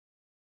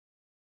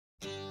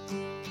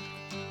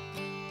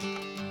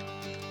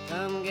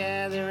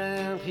gather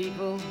round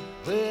people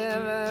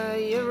wherever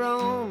you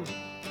roam,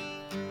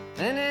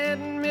 and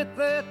admit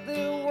that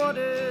the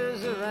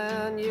waters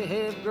around you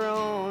have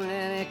grown,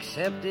 and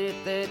accept it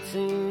that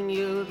soon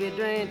you'll be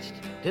drenched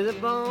to the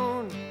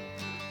bone.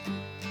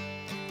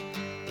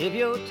 If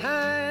your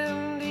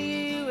time to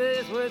you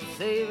is worth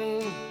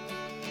saving,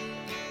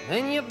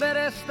 then you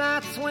better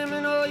start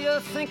swimming or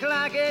you'll sink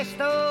like a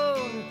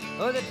stone,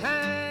 or the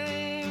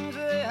times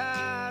they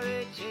are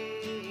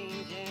a-changing.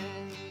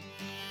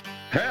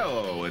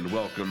 Hello and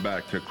welcome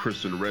back to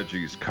Chris and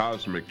Reggie's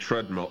Cosmic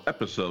Treadmill,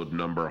 episode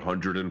number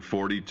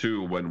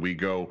 142, when we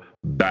go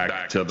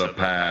back to the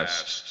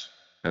past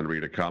and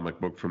read a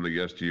comic book from the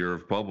yesteryear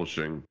of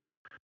publishing.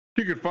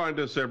 You can find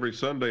us every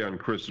Sunday on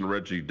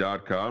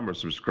chrisandreggie.com or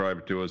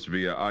subscribe to us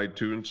via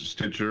iTunes,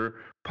 Stitcher,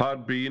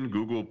 Podbean,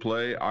 Google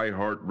Play,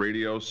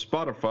 iHeartRadio,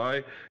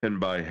 Spotify,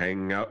 and by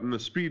hanging out in the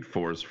Speed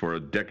Force for a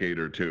decade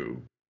or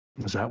two.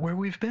 Is that where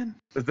we've been?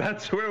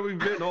 That's where we've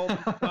been all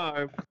the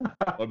time,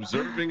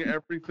 observing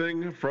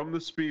everything from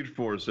the Speed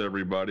Force,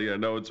 everybody. I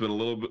know it's been a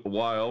little bit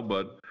while,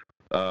 but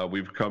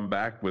we've come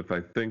back with, I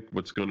think,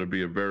 what's going to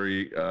be a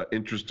very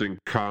interesting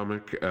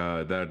comic.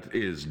 That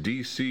is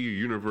DC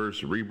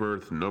Universe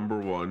Rebirth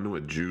 #1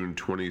 with June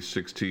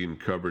 2016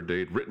 cover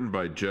date. Written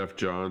by Geoff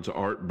Johns,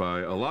 art by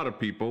a lot of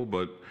people,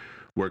 but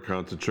we're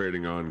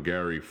concentrating on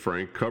Gary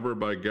Frank. Cover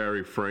by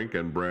Gary Frank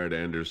and Brad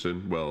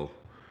Anderson. Well,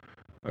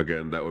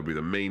 again, that would be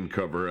the main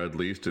cover, at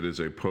least. It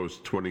is a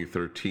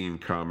post-2013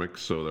 comic,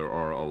 so there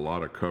are a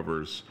lot of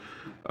covers.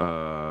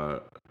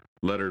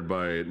 Lettered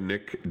by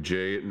Nick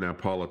J.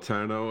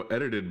 Napolitano,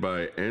 edited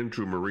by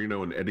Andrew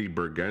Marino and Eddie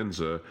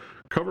Berganza.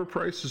 Cover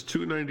price is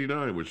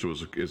 $2.99, which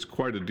is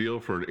quite a deal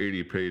for an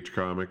 80-page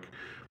comic,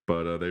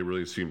 but they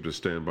really seem to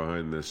stand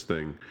behind this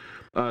thing.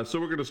 So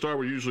we're going to start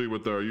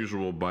with our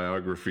usual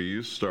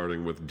biographies,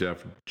 starting with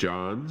Geoff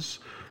Johns.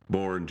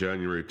 Born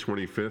January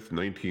 25th,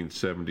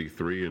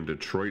 1973 in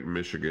Detroit,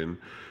 Michigan,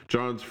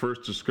 Johns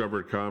first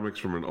discovered comics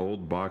from an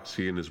old box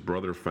he and his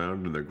brother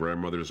found in their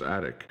grandmother's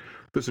attic.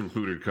 This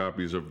included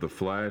copies of The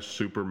Flash,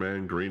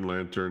 Superman, Green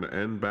Lantern,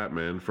 and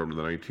Batman from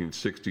the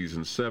 1960s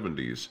and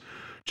 70s.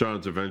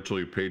 Johns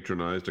eventually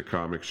patronized a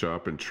comic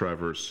shop in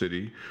Traverse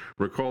City,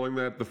 recalling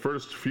that the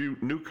first few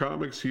new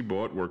comics he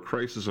bought were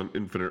Crisis on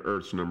Infinite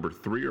Earths number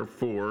 3 or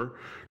 4,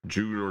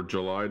 June or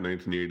July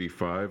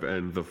 1985,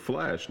 and The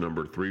Flash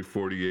number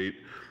 348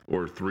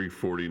 or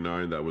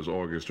 349, that was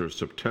August or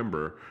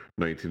September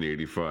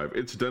 1985.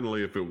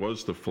 Incidentally, if it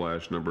was The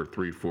Flash number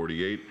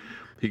 348,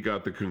 he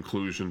got the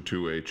conclusion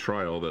to a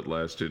trial that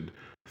lasted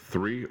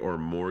 3 or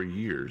more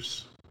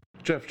years.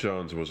 Geoff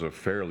Johns was a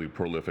fairly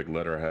prolific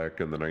letterhack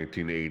in the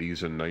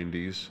 1980s and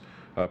 90s,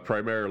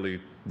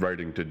 primarily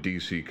writing to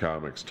DC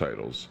Comics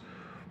titles.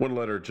 One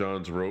letter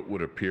Johns wrote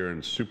would appear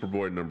in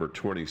Superboy number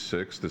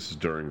 26, this is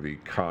during the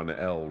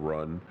Con-El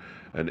run,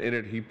 and in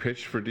it he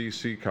pitched for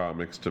DC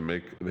Comics to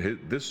make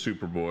this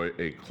Superboy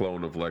a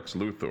clone of Lex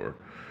Luthor.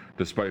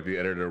 Despite the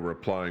editor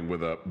replying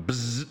with a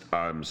 "Bzzzt,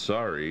 I'm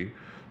sorry,"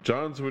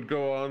 Johns would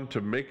go on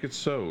to make it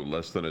so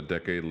less than a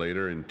decade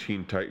later in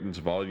Teen Titans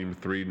Volume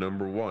 3,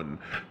 Number 1,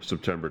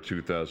 September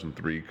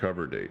 2003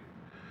 cover date.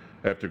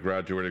 After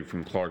graduating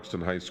from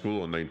Clarkston High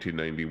School in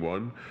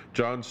 1991,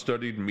 Johns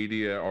studied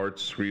media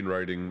arts,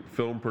 screenwriting,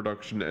 film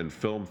production, and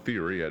film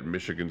theory at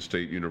Michigan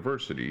State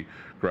University,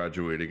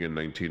 graduating in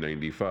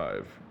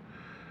 1995.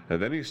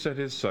 And then he set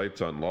his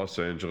sights on Los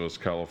Angeles,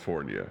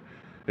 California.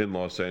 In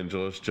Los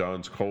Angeles,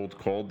 Johns cold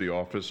called the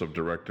office of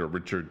director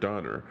Richard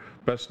Donner,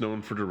 best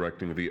known for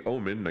directing The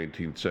Omen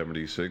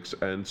 1976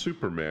 and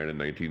Superman in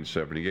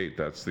 1978.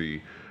 That's the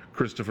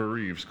Christopher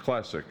Reeves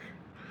classic.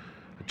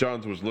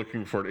 Johns was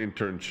looking for an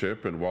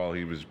internship, and while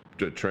he was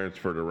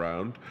transferred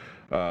around,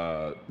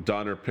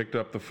 Donner picked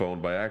up the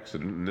phone by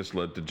accident, and this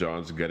led to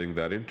Johns getting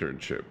that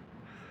internship.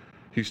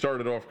 He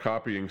started off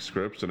copying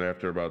scripts, and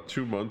after about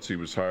 2 months, he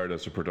was hired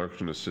as a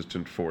production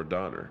assistant for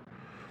Donner.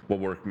 While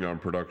working on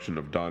production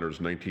of Donner's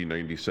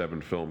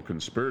 1997 film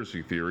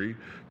Conspiracy Theory,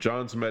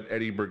 Johns met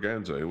Eddie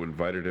Berganza, who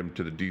invited him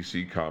to the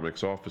DC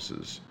Comics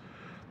offices.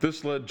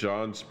 This led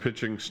Johns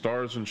pitching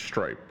Stars and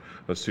Stripe,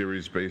 a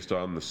series based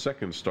on the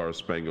second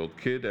Star-Spangled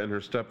Kid and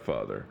her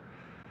stepfather.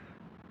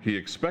 He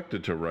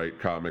expected to write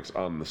comics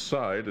on the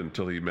side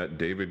until he met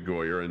David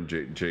Goyer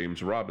and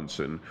James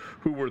Robinson,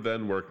 who were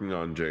then working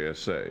on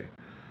JSA.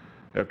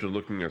 After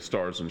looking at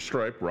Stars and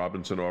Stripe,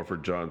 Robinson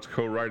offered Johns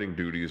co-writing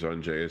duties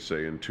on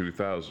JSA in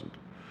 2000.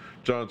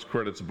 Johns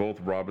credits both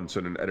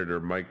Robinson and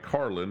editor Mike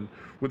Carlin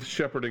with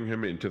shepherding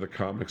him into the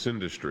comics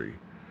industry.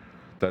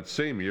 That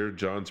same year,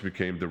 Johns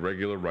became the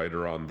regular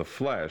writer on The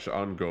Flash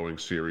ongoing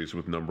series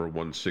with number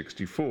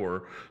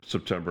 164,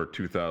 September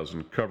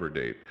 2000 cover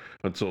date,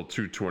 until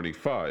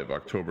 225,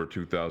 October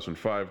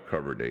 2005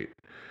 cover date.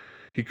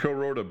 He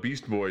co-wrote a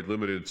Beast Boy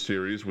limited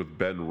series with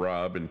Ben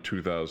Raab in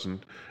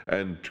 2000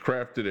 and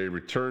crafted a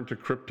Return to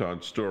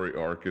Krypton story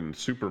arc in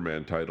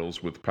Superman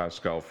titles with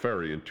Pascal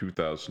Ferry in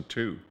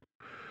 2002.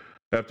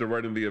 After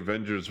writing the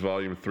Avengers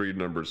Volume 3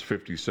 numbers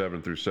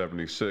 57 through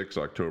 76,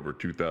 October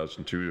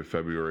 2002 to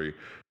February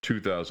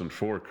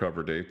 2004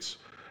 cover dates,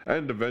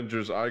 and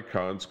Avengers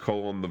Icons: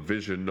 The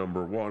Vision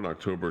 #1,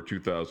 October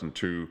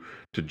 2002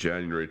 to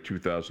January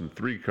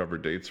 2003 cover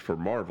dates for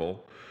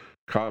Marvel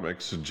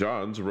Comics.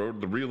 Johns wrote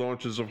the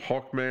relaunches of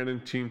Hawkman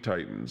and Teen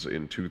Titans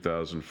in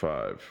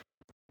 2005.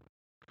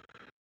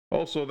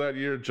 Also that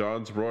year,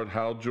 Johns brought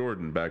Hal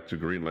Jordan back to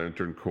Green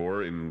Lantern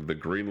Corps in the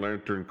Green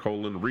Lantern: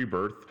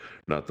 Rebirth,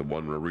 not the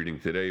one we're reading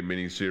today,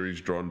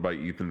 miniseries drawn by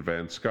Ethan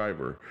Van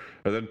Sciver,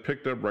 and then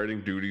picked up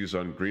writing duties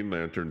on Green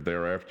Lantern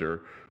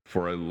thereafter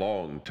for a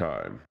long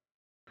time.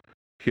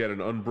 He had an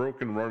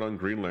unbroken run on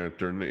Green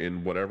Lantern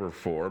in whatever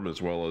form,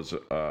 as well as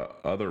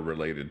other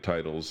related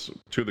titles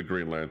to the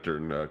Green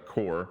Lantern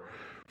Corps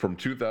from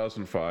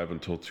 2005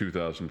 until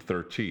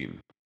 2013.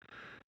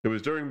 It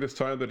was during this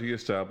time that he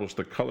established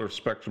the color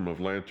spectrum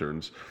of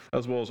lanterns,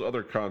 as well as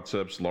other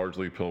concepts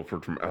largely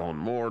pilfered from Alan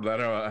Moore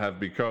that have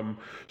become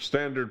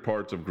standard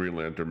parts of Green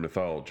Lantern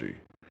mythology.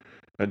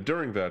 And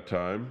during that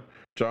time,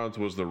 Johns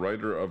was the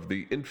writer of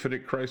the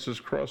Infinite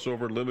Crisis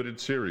crossover limited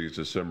series,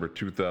 December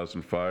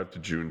 2005 to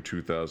June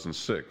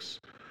 2006.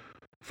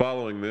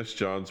 Following this,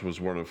 Johns was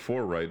one of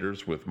 4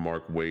 writers with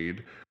Mark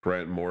Waid,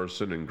 Grant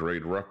Morrison, and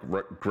Greg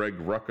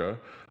Rucka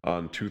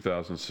on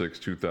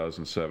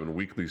 2006-2007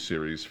 weekly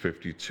series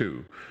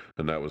 52,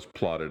 and that was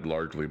plotted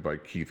largely by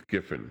Keith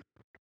Giffen.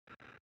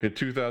 In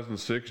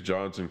 2006,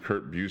 Johns and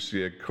Kurt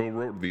Busiek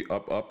co-wrote the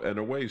Up, Up, and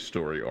Away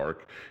story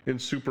arc in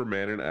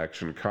Superman in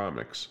Action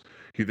Comics.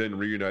 He then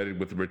reunited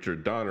with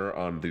Richard Donner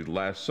on the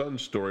Last Son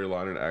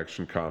storyline in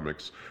Action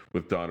Comics,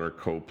 with Donner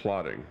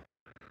co-plotting.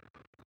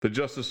 The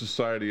Justice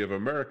Society of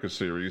America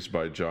series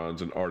by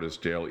Johns and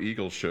artist Dale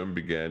Eaglesham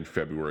began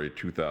February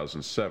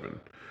 2007.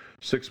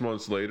 6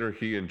 months later,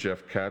 he and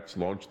Jeff Katz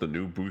launched the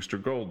new Booster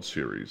Gold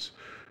series.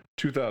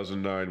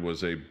 2009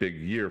 was a big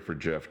year for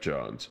Jeff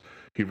Johns.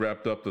 He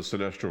wrapped up the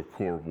Sinestro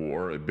Corps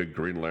War, a big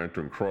Green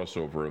Lantern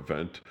crossover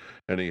event,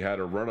 and he had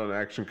a run on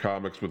Action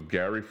Comics with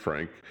Gary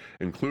Frank,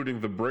 including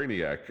the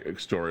Brainiac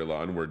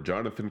storyline where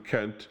Jonathan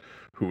Kent,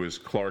 who is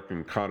Clark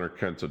and Connor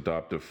Kent's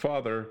adoptive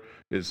father,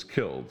 is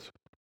killed.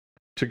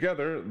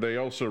 Together, they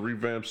also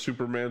revamped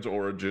Superman's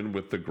origin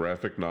with the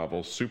graphic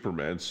novel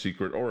Superman's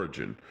Secret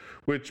Origin,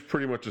 which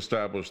pretty much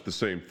established the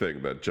same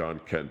thing, that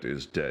John Kent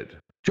is dead.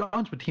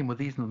 Johns would team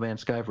with Ethan Van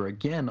Sciver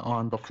again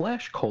on the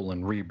Flash: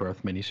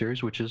 Rebirth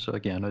miniseries, which is,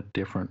 again, a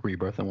different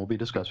rebirth than we'll be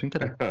discussing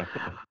today.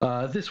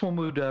 This one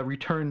would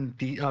return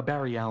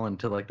Barry Allen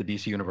to, the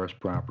DC Universe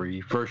proper.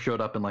 He first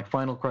showed up in,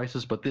 Final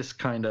Crisis, but this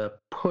kind of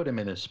put him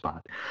in his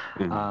spot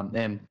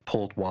and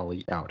pulled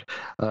Wally out.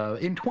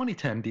 In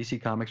 2010,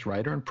 DC Comics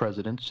writer and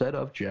president said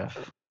of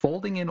Jeff,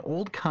 folding in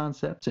old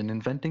concepts and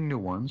inventing new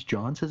ones,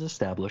 Johns has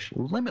established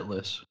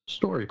limitless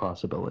story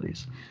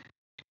possibilities.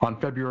 On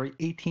February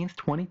 18,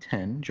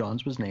 2010,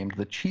 Johns was named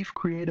the Chief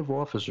Creative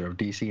Officer of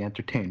DC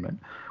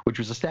Entertainment, which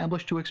was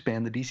established to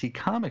expand the DC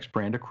Comics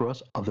brand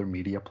across other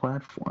media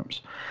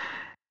platforms.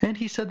 And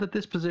he said that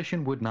this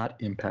position would not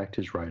impact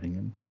his writing,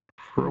 and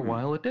for a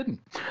while it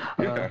didn't.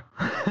 A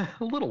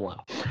little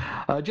while.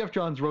 Jeff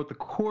Johns wrote the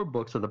core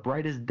books of the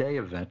Brightest Day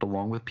event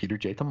along with Peter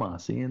J.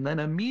 Tomasi, and then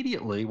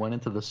immediately went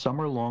into the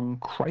summer-long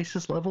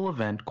crisis-level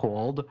event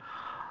called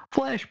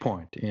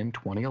Flashpoint in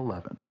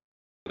 2011.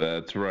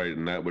 That's right,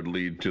 and that would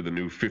lead to the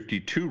new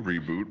 52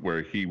 reboot,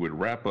 where he would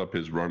wrap up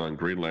his run on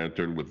Green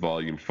Lantern with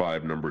Volume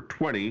 5, number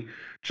 20,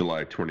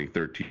 July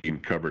 2013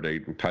 cover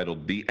date,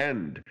 entitled The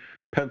End,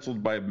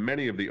 penciled by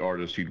many of the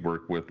artists he'd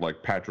worked with,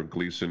 like Patrick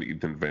Gleason,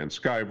 Ethan Van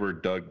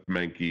Sciver, Doug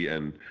Mahnke,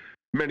 and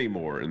many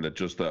more in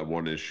just that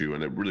one issue,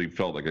 and it really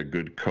felt like a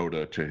good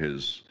coda to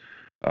his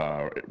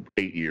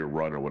 8-year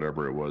run or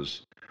whatever it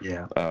was.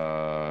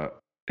 Yeah.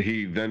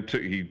 He then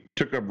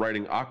took up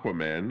writing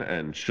Aquaman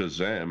and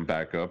Shazam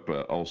back up,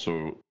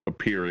 also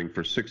appearing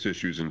for 6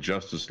 issues in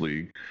Justice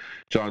League.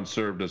 John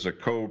served as a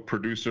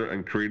co-producer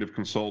and creative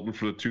consultant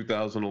for the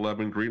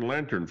 2011 Green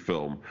Lantern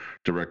film,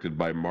 directed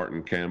by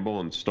Martin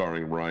Campbell and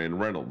starring Ryan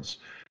Reynolds.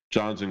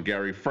 Johns and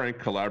Gary Frank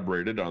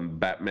collaborated on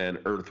Batman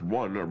Earth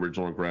 1,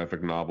 original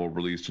graphic novel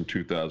released in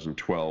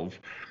 2012,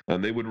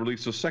 and they would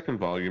release a second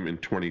volume in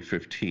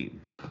 2015.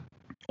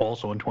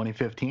 Also in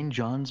 2015,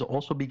 Johns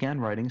also began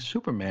writing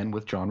Superman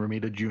with John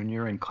Romita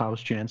Jr. and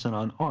Klaus Janson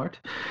on art.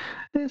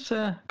 This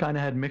kind of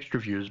had mixed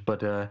reviews,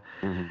 but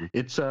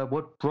it's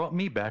what brought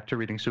me back to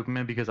reading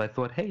Superman, because I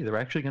thought, hey, they're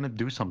actually going to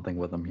do something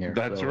with him here.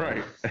 That's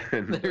right.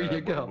 And, there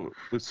you go.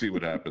 Let's see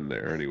what happened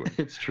there anyway.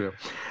 It's true.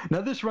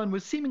 Now, this run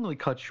was seemingly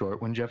cut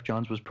short when Jeff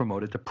Johns was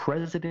promoted to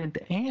president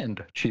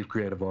and chief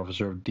creative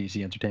officer of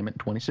DC Entertainment in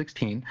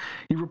 2016.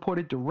 He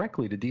reported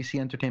directly to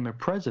DC Entertainment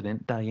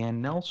president Diane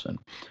Nelson.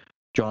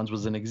 Johns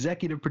was an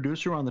executive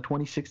producer on the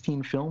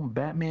 2016 film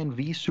Batman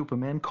v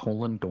Superman: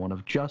 Dawn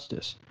of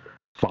Justice.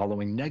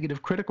 Following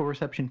negative critical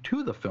reception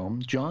to the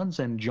film, Johns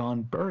and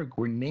John Berg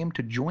were named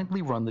to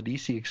jointly run the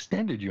DC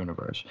Extended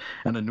Universe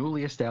and a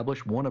newly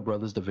established Warner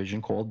Brothers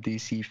division called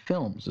DC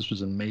Films. This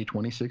was in May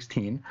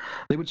 2016.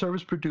 They would serve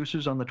as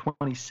producers on the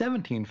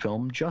 2017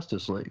 film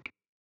Justice League.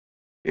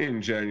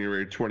 In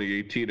January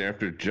 2018,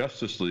 after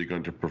Justice League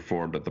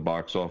underperformed at the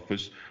box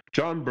office,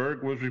 John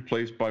Berg was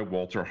replaced by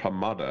Walter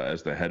Hamada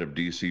as the head of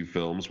DC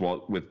Films,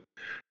 with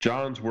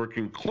Johns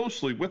working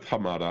closely with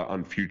Hamada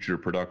on future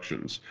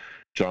productions.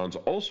 Johns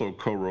also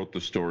co-wrote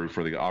the story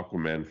for the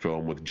Aquaman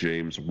film with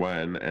James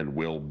Wan and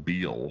Will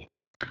Beall.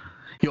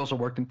 He also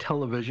worked in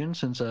television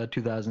since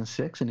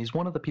 2006, and he's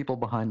one of the people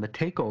behind the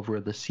takeover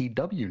of the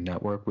CW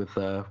network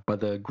by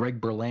the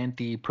Greg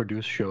Berlanti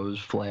produced shows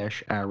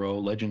Flash, Arrow,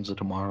 Legends of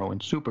Tomorrow,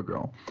 and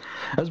Supergirl,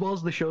 as well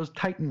as the shows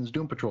Titans,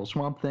 Doom Patrol,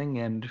 Swamp Thing,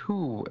 and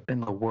who in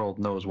the world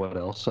knows what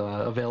else,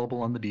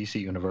 available on the DC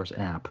Universe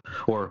app,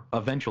 or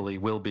eventually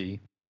will be.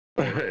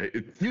 They're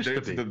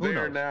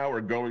there now or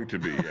going to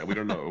be. Yeah, we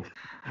don't know.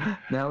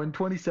 Now, in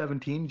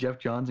 2017, Geoff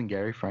Johns and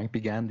Gary Frank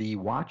began the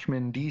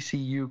Watchmen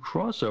DCU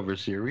crossover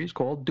series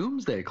called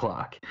Doomsday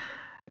Clock.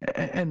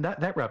 And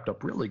that wrapped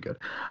up really good.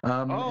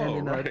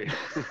 Right.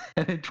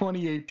 And in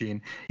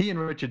 2018, he and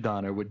Richard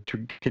Donner would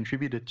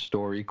contribute a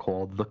story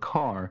called The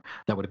Car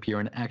that would appear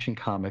in Action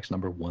Comics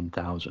number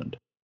 1000.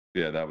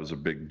 Yeah, that was a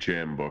big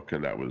jam book,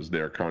 and that was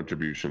their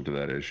contribution to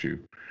that issue.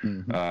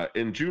 Mm-hmm.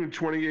 In June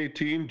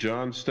 2018,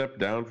 John stepped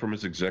down from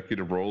his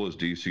executive role as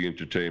DC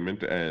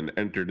Entertainment and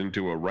entered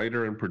into a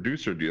writer and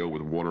producer deal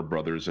with Warner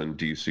Brothers and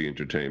DC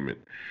Entertainment.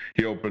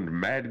 He opened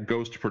Mad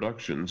Ghost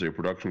Productions, a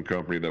production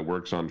company that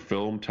works on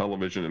film,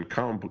 television, and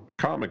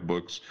comic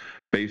books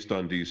based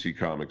on DC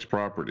Comics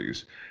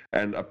properties,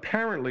 and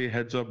apparently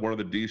heads up one of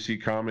the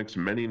DC Comics'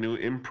 many new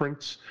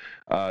imprints.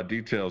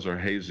 Details are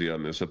hazy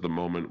on this at the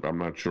moment. I'm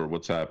not sure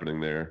what's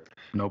happening there.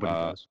 Nobody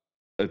does.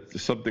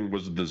 Something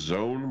was The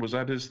Zone. Was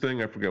that his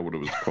thing? I forget what it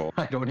was called.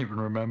 I don't even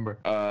remember.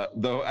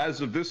 Though, as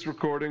of this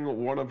recording,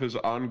 one of his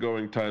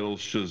ongoing titles,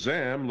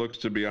 Shazam, looks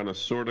to be on a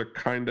sort of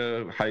kind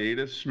of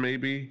hiatus,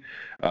 maybe.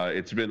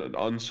 It's been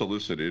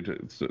unsolicited.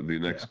 It's the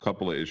next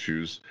couple of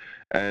issues.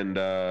 And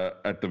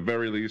at the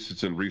very least,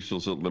 it's in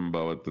Riesel's at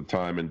limbo at the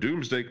time. And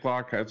Doomsday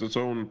Clock has its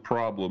own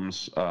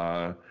problems.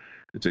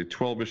 It's a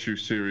 12-issue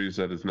series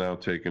that is now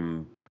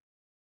taken.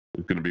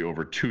 It's going to be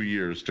over 2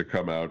 years to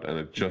come out, and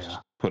it just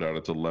put out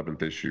its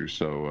 11th issue.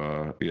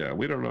 So,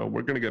 we don't know.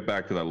 We're going to get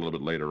back to that a little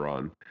bit later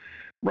on.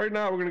 Right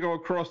now, we're going to go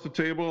across the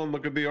table and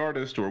look at the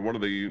artist, or one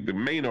of the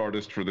main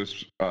artists for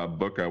this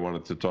book I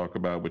wanted to talk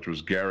about, which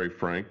was Gary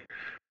Frank.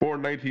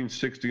 Born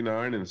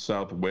 1969 in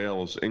South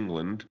Wales,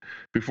 England.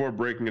 Before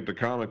breaking into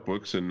comic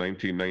books in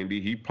 1990,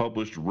 he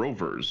published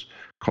Rovers,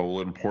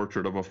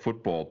 Portrait of a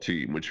Football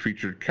Team, which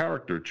featured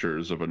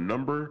caricatures of a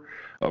number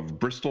of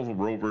Bristol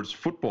Rovers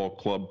Football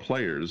Club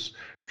players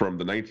from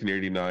the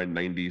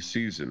 1989-90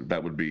 season.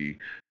 That would be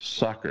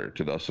soccer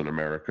to us in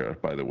America,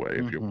 by the way.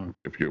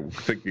 If you're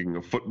thinking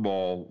of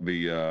football,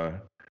 the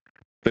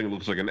thing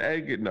looks like an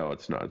egg. No,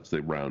 it's not. It's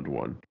the round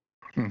one.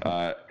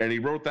 And he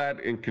wrote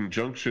that in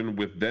conjunction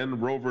with then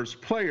Rovers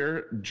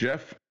player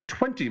Jeff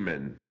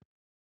Twentyman.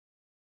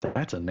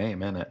 That's a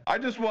name, isn't it? I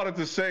just wanted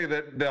to say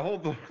that the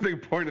whole thing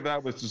point of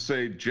that was to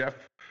say Jeff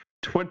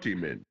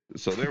Twentyman.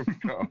 So there we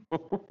go.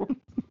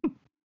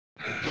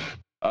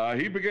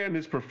 He began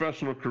his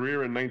professional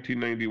career in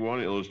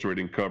 1991,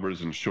 illustrating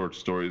covers and short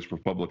stories for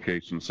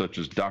publications such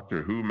as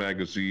Doctor Who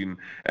magazine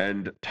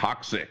and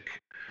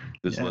Toxic.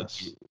 This would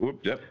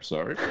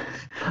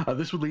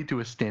lead to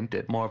a stint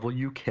at Marvel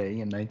UK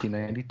in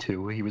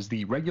 1992. He was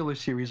the regular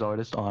series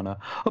artist on a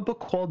book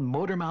called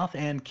Motormouth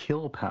and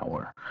Kill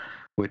Power,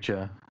 which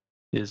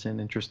is an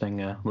interesting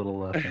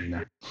little thing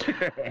there.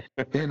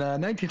 In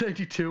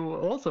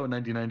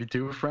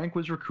 1992, Frank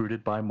was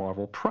recruited by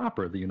Marvel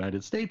proper, the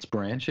United States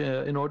branch,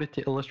 in order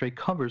to illustrate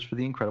covers for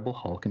The Incredible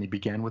Hulk, and he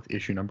began with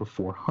issue number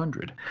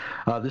 400.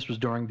 This was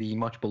during the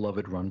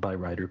much-beloved run by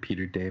writer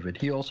Peter David.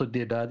 He also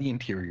did the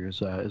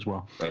interiors as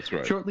well. That's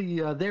right. Shortly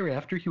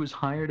thereafter, he was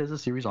hired as a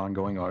series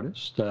ongoing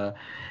artist.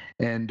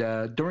 And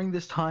during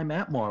this time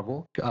at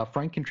Marvel,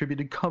 Frank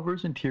contributed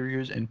covers,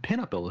 interiors, and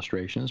pinup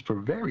illustrations for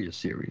various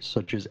series,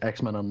 such as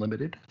X-Men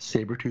Unlimited,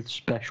 Sabretooth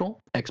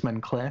Special,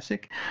 X-Men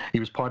Classic. He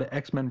was part of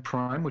X-Men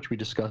Prime, which we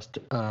discussed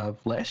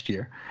last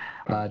year,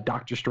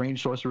 Doctor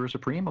Strange, Sorcerer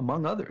Supreme,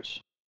 among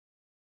others.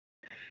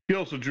 He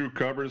also drew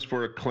covers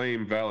for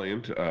Acclaim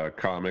Valiant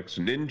Comics,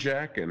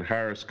 Ninjak, and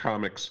Harris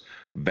Comics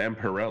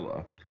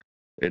Vampirella.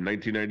 In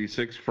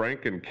 1996,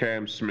 Frank and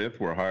Cam Smith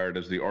were hired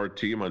as the art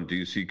team on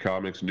DC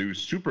Comics' new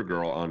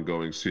Supergirl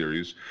ongoing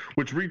series,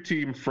 which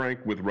reteamed Frank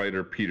with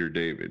writer Peter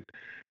David.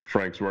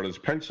 Frank's run as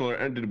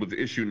penciler ended with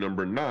issue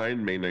number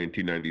 9, May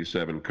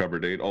 1997 cover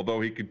date,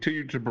 although he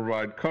continued to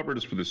provide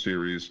covers for the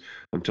series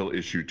until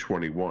issue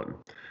 21.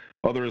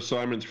 Other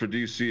assignments for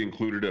DC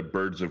included a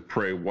Birds of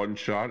Prey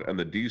one-shot and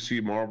the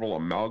DC Marvel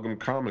Amalgam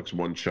Comics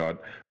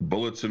one-shot,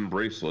 Bullets and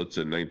Bracelets,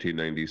 in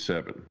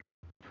 1997.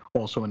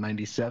 Also in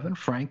 97,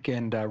 Frank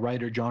and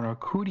writer John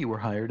Arcudi were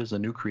hired as a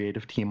new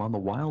creative team on the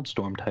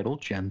Wildstorm title,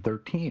 Gen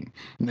 13,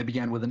 and they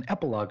began with an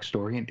epilogue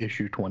story in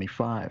issue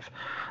 25.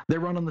 Their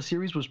run on the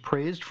series was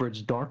praised for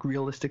its dark,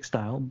 realistic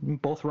style,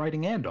 both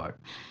writing and art.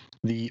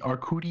 The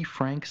Arcudi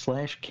Frank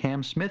 /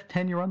 Cam Smith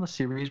tenure on the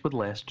series would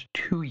last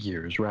 2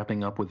 years,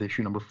 wrapping up with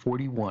issue number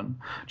 41,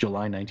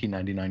 July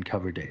 1999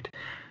 cover date.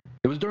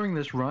 It was during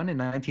this run in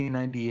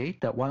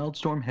 1998 that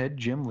Wildstorm head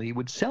Jim Lee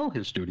would sell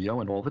his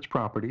studio and all of its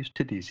properties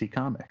to DC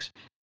Comics.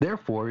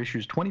 Therefore,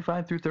 issues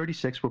 25 through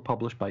 36 were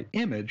published by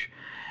Image,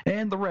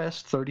 and the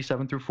rest,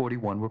 37 through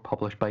 41, were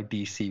published by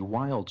DC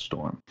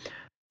Wildstorm.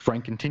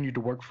 Frank continued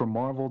to work for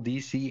Marvel,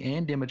 DC,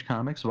 and Image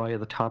Comics via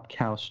the Top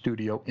Cow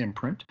Studio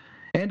imprint.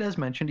 And as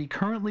mentioned, he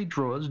currently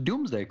draws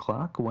Doomsday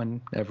Clock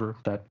whenever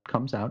that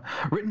comes out,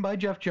 written by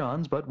Jeff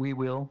Johns, but we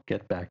will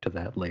get back to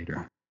that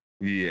later.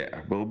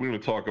 Yeah, well, we're going to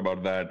talk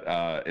about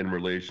that in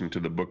relation to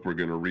the book we're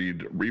going to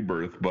read,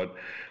 Rebirth. But,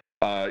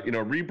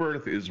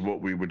 Rebirth is what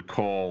we would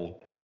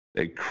call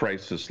a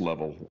crisis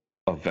level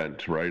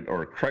event, right?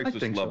 Or a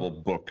crisis level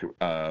book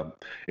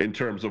in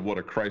terms of what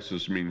a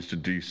crisis means to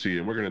DC.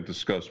 And we're going to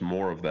discuss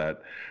more of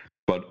that.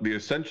 But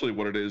essentially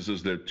what it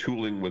is they're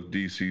tooling with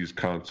DC's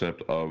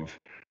concept of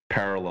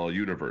parallel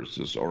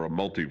universes or a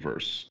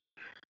multiverse.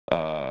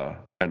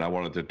 And I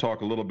wanted to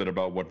talk a little bit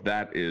about what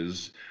that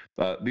is.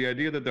 The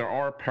idea that there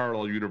are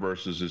parallel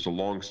universes is a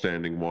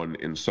long-standing one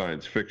in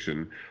science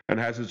fiction and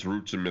has its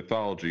roots in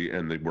mythology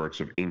and the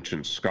works of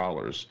ancient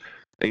scholars.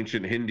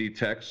 Ancient Hindi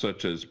texts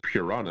such as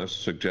Puranas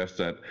suggest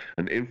that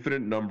an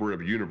infinite number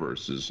of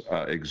universes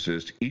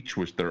exist, each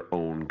with their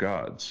own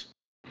gods.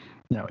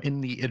 Now,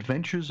 in the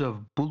Adventures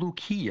of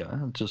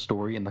Bulukiya, it's a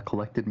story in the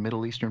collected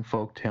Middle Eastern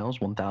folk tales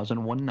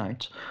 1001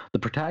 Nights, the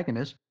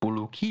protagonist,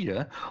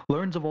 Bulukiya,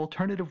 learns of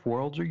alternative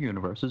worlds or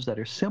universes that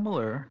are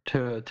similar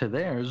to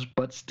theirs,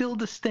 but still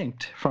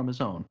distinct from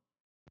his own.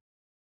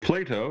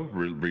 Plato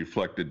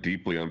reflected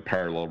deeply on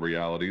parallel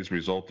realities,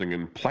 resulting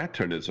in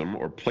Platonism,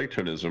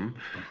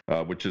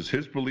 which is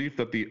his belief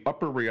that the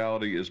upper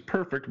reality is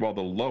perfect while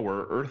the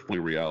lower, earthly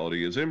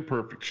reality is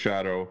imperfect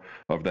shadow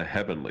of the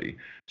heavenly,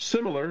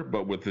 similar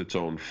but with its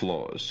own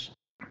flaws.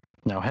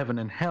 Now, heaven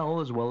and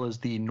hell, as well as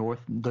the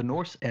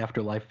Norse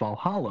afterlife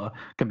Valhalla,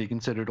 can be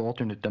considered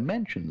alternate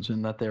dimensions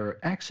in that they're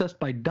accessed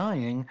by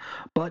dying,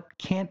 but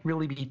can't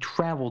really be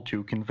traveled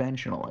to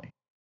conventionally.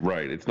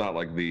 Right. It's not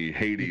like the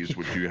Hades,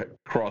 which you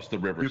cross the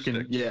river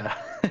Styx. Yeah.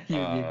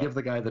 you give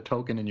the guy the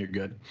token and you're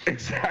good.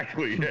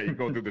 Exactly. Yeah, you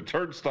go through the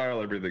turnstile,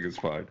 everything is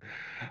fine.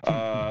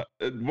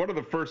 One of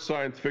the first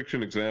science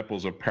fiction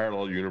examples of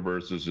parallel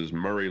universes is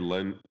Murray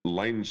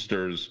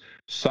Leinster's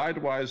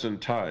Sidewise in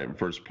Time,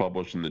 first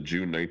published in the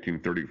June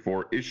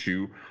 1934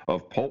 issue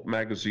of pulp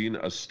magazine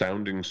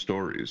Astounding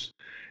Stories,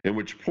 in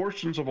which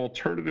portions of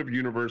alternative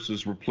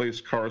universes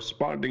replace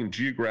corresponding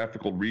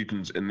geographical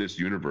regions in this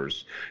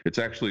universe. It's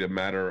actually a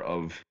matter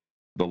of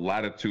the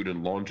latitude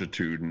and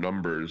longitude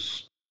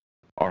numbers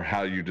are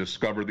how you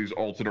discover these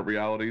alternate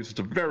realities. It's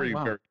a very,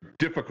 very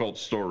difficult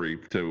story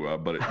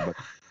but it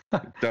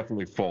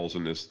definitely falls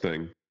in this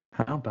thing.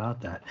 How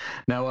about that?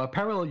 Now,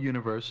 parallel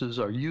universes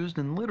are used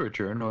in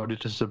literature in order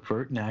to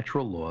subvert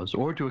natural laws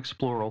or to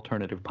explore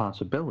alternative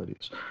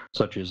possibilities,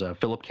 such as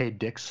Philip K.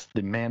 Dick's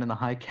The Man in the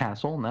High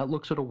Castle, and that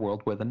looks at a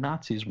world where the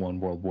Nazis won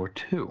World War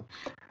II.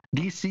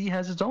 DC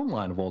has its own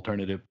line of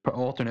alternate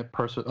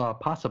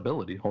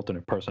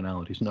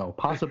personalities. No,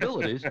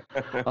 possibilities.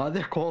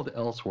 They're called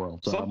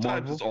Elseworlds.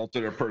 Sometimes it's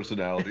alternate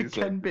personalities.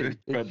 It can be.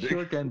 It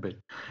sure can be.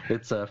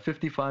 It's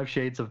 55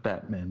 Shades of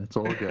Batman. It's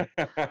all good.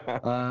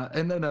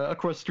 And then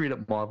across the street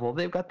at Marvel,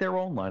 they've got their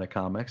own line of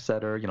comics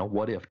that are,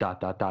 what if ...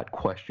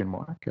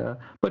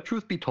 But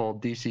truth be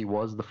told, DC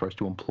was the first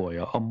to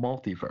employ a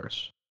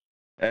multiverse.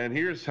 And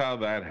here's how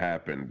that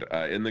happened.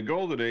 In the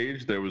Golden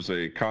Age, there was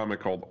a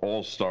comic called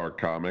All-Star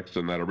Comics,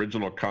 and that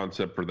original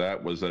concept for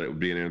that was that it would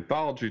be an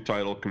anthology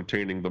title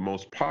containing the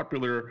most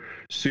popular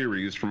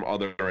series from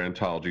other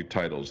anthology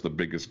titles, the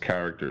biggest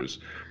characters.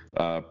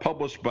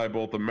 Published by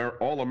both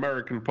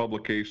All-American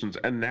publications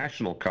and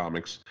National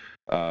Comics,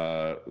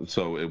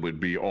 so it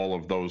would be all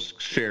of those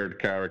shared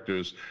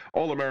characters.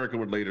 All-American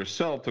would later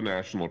sell to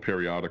National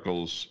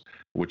Periodicals,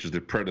 which is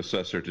the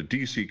predecessor to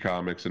DC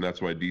Comics, and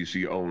that's why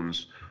DC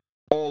owns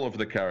all of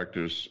the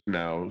characters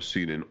now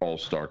seen in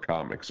All-Star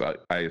Comics, I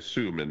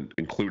assume, and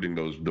including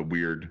the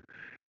weird,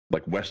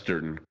 like,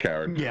 Western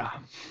characters. Yeah.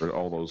 For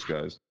all those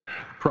guys.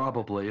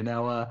 Probably.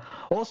 Now,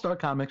 All-Star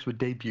Comics would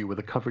debut with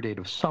a cover date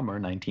of summer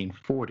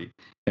 1940,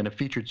 and it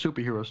featured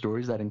superhero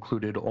stories that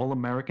included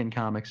All-American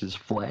Comics'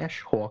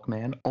 Flash,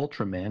 Hawkman,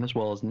 Ultraman, as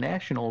well as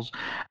National's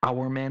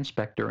Hourman,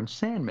 Spectre, and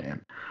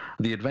Sandman.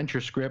 The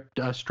adventure strip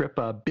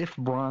Biff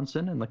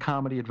Bronson and the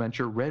comedy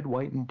adventure Red,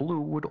 White, and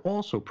Blue would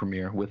also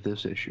premiere with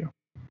this issue.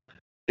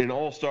 In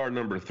All-Star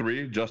number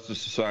 3, Justice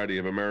Society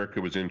of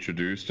America was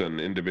introduced, and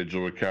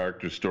individual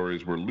character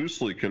stories were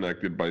loosely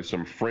connected by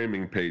some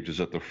framing pages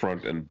at the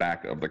front and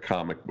back of the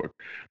comic book.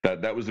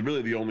 That was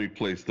really the only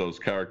place those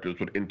characters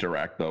would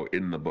interact, though,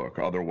 in the book.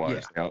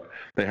 Otherwise,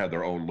 they had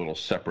their own little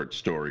separate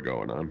story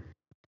going on.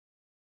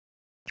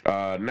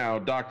 Now,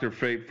 Dr.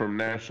 Fate from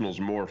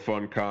National's More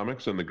Fun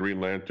Comics and the Green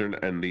Lantern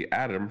and the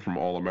Atom from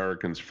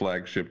All-American's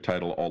flagship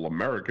title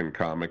All-American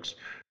Comics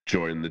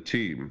join the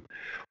team.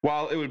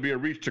 While it would be a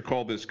reach to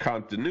call this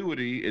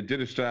continuity, it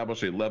did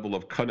establish a level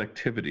of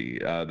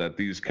connectivity that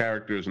these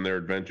characters and their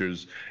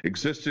adventures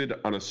existed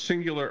on a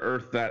singular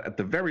Earth that, at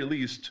the very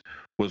least,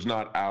 was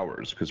not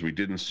ours because we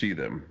didn't see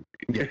them.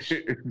 Yes.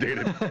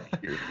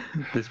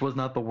 This was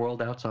not the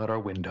world outside our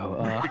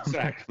window.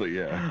 Exactly,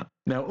 yeah.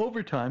 Now,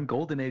 over time,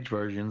 Golden Age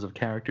versions of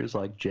characters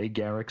like Jay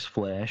Garrick's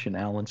Flash and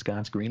Alan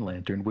Scott's Green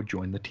Lantern would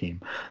join the team.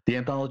 The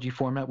anthology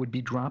format would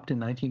be dropped in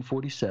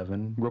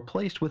 1947,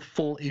 replaced with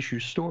full-issue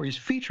stories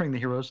featuring the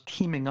heroes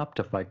teaming up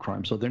to fight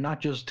crime. So they're not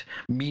just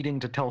meeting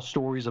to tell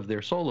stories of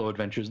their solo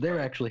adventures,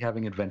 they're actually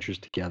having adventures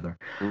together.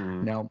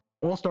 Mm-hmm. Now,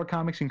 All-Star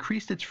Comics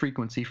increased its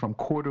frequency from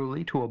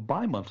quarterly to a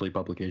bi-monthly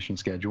publication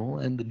schedule,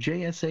 and the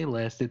JSA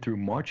lasted through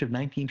March of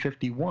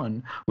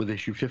 1951 with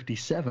issue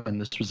 57.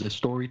 This was a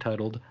story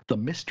titled The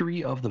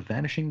Mystery of the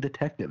Vanishing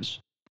Detectives.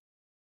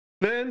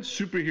 Then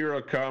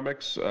superhero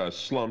comics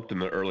slumped in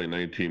the early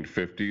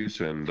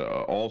 1950s, and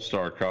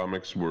All-Star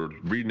Comics were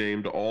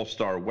renamed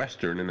All-Star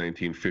Western in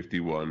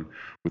 1951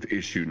 with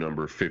issue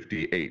number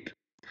 58.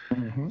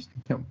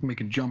 Mm-hmm. We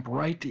can jump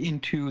right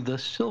into the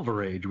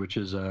Silver Age, which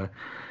is the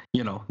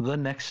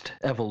next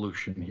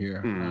evolution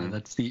here.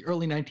 That's the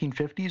early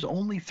 1950s.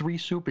 Only 3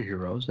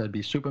 superheroes, that'd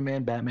be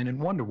Superman, Batman, and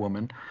Wonder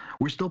Woman,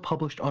 were still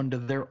published under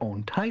their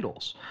own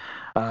titles.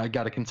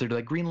 Got to consider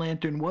that Green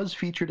Lantern was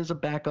featured as a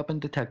backup in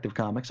Detective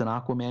Comics, and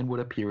Aquaman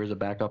would appear as a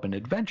backup in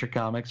Adventure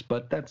Comics,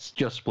 but that's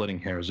just splitting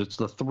hairs. It's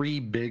the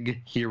 3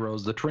 big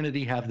heroes. The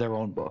Trinity have their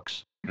own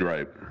books.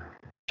 Right.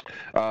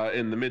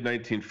 In the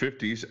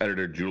mid-1950s,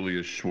 editor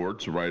Julius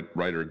Schwartz,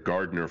 writer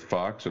Gardner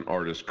Fox, and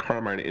artist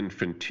Carmine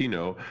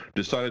Infantino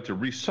decided to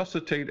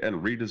resuscitate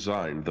and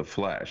redesign The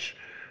Flash.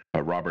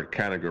 Robert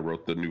Kanigher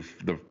wrote the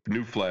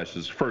new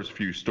Flash's first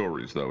few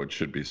stories, though, it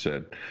should be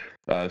said.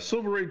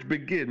 Silver Age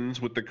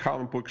begins with the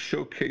comic book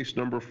Showcase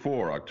number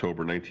 4,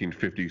 October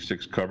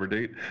 1956 cover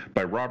date,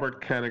 by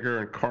Robert Kanigher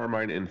and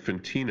Carmine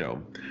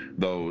Infantino,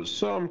 though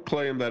some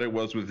claim that it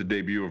was with the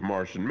debut of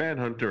Martian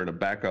Manhunter and a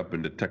backup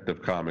in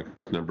Detective Comics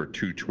number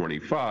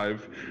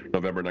 225,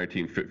 November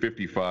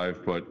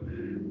 1955,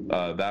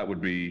 but that would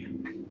be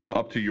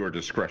up to your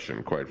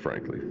discretion, quite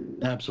frankly.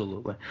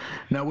 Absolutely.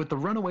 Now, with the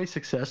runaway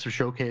success of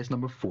Showcase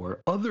number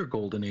 4, other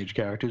Golden Age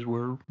characters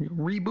were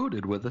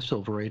rebooted with a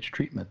Silver Age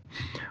treatment.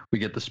 We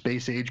get the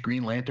Space Age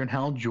Green Lantern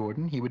Hal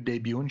Jordan. He would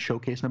debut in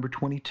Showcase number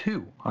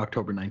 22,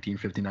 October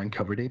 1959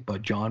 cover date by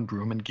John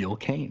Broome and Gil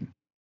Kane.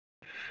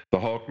 The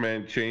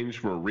Hawkman changed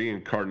from a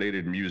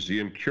reincarnated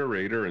museum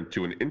curator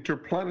into an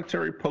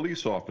interplanetary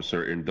police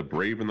officer in The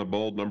Brave and the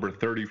Bold number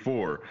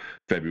 34,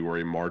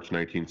 February-March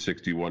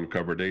 1961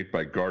 cover date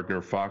by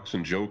Gardner Fox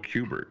and Joe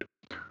Kubert.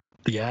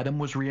 The Atom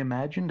was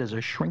reimagined as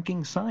a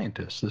shrinking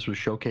scientist. This was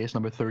Showcase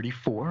number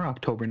 34,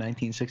 October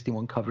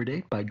 1961 cover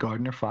date by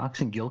Gardner Fox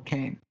and Gil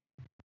Kane.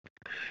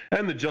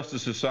 And the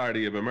Justice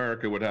Society of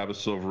America would have a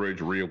Silver Age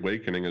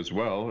reawakening as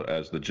well,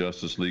 as the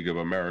Justice League of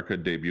America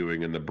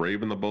debuting in The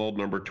Brave and the Bold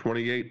number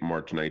 28,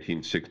 March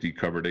 1960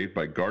 cover date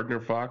by Gardner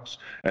Fox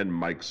and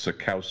Mike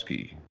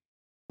Sekowsky.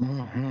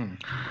 Mm-hmm.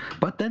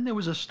 But then there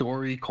was a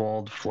story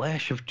called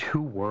Flash of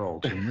Two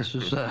Worlds, and this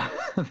is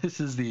this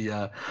is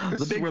the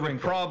big where the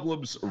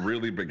problems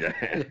really began.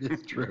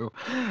 It's true.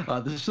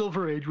 The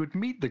Silver Age would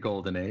meet the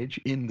Golden Age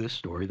in this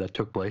story that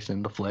took place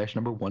in The Flash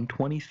number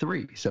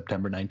 123,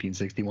 September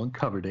 1961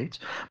 cover dates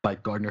by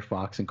Gardner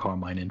Fox and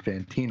Carmine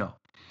Infantino.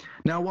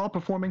 Now, while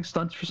performing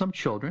stunts for some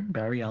children,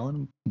 Barry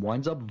Allen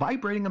winds up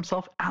vibrating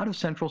himself out of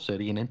Central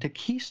City and into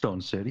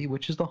Keystone City,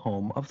 which is the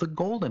home of the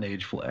Golden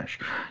Age Flash.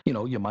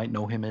 You might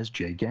know him as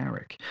Jay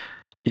Garrick.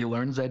 He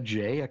learns that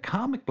Jay, a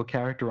comic book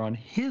character on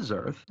his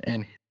Earth,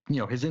 and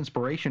his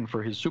inspiration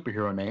for his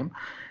superhero name,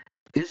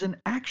 is an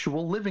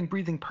actual living,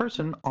 breathing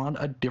person on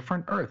a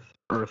different Earth,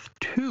 Earth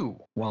 2,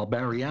 while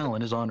Barry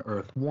Allen is on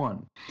Earth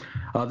 1.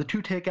 The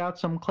two take out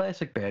some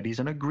classic baddies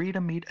and agree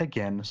to meet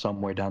again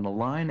somewhere down the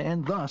line,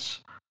 and thus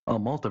a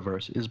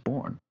multiverse is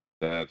born.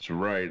 That's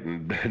right.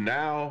 And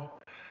now,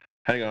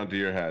 hang on to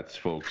your hats,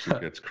 folks. It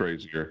gets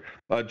crazier.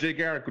 Jay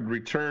Garrick would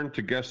return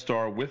to guest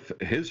star with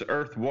his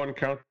Earth 1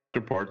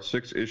 counterpart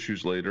 6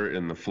 issues later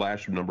in The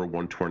Flash number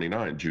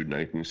 129, June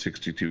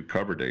 1962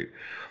 cover date.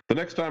 The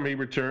next time he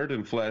returned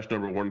in Flash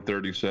number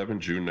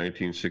 137, June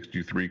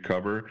 1963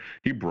 cover,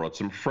 he brought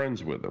some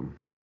friends with him.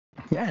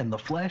 Yeah, and The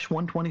Flash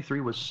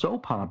 123 was so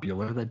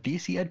popular that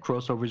DC had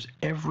crossovers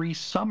every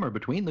summer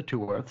between the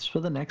two Earths for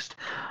the next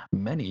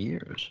many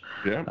years.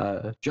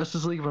 Yeah.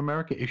 Justice League of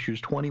America issues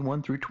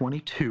 21 through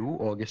 22,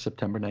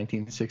 August-September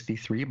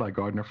 1963 by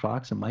Gardner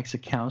Fox and Mike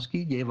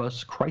Sekowsky, gave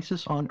us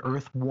Crisis on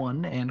Earth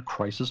 1 and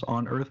Crisis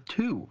on Earth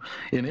 2.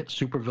 In it,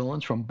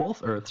 supervillains from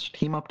both Earths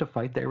team up to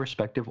fight their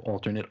respective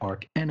alternate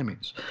arc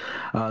enemies.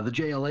 The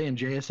JLA and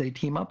JSA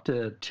team up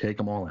to take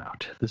them all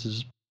out. This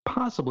is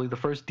possibly the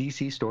first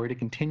DC story to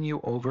continue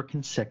over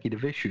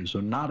consecutive issues, so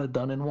not a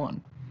done in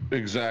one.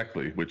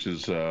 Exactly, which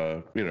is,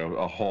 a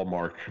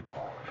hallmark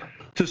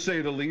to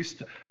say the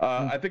least.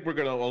 I think we're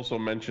going to also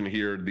mention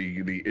here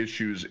the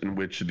issues in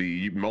which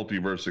the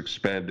multiverse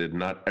expanded.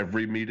 Not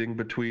every meeting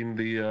between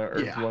the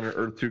Earth 1 and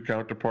Earth 2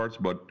 counterparts,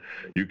 but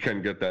you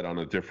can get that on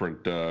a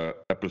different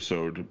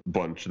episode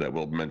bunch that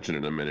we'll mention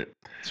in a minute.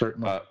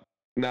 Certainly.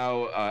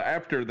 Now,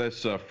 after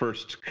this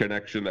first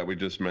connection that we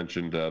just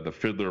mentioned, the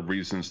Fiddler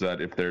reasons that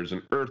if there's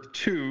an Earth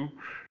 2,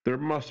 there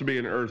must be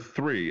an Earth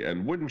 3.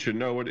 And wouldn't you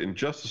know it, in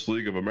Justice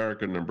League of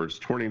America numbers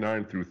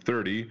 29 through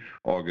 30,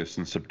 August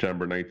and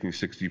September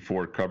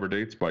 1964 cover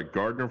dates by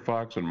Gardner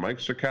Fox and Mike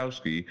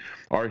Sekowsky,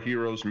 our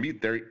heroes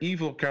meet their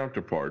evil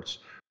counterparts,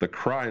 the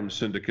Crime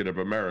Syndicate of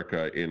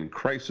America, in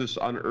Crisis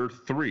on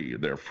Earth 3.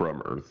 They're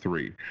from Earth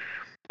 3.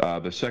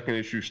 The second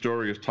issue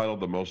story is titled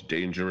The Most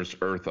Dangerous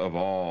Earth of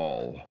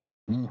All.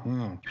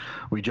 Mm-hmm.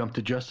 We jump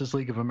to Justice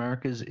League of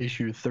America's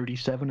issue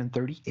 37 and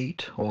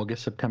 38,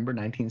 August, September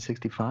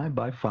 1965,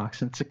 by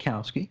Fox and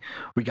Sekowsky.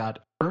 We got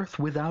Earth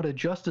Without a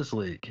Justice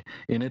League.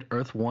 In it,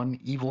 Earth 1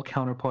 evil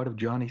counterpart of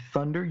Johnny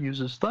Thunder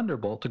uses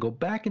Thunderbolt to go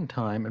back in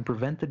time and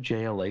prevent the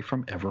JLA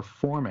from ever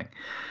forming.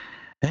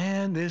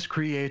 And this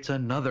creates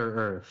another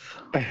Earth.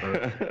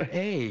 Earth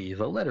A,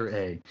 the letter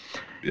A.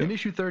 Yep. In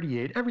issue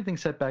 38,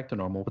 everything's set back to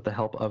normal with the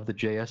help of the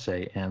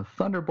JSA and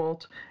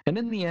Thunderbolt. And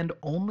in the end,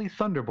 only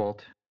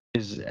Thunderbolt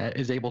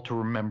is able to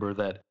remember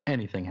that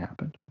anything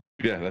happened.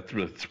 Yeah, that's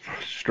a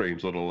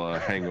strange little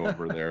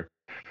hangover there.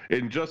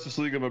 In Justice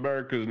League of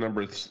America's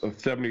numbers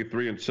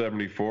 73 and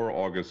 74,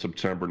 August,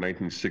 September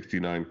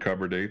 1969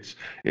 cover dates,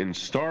 in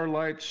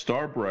Starlight,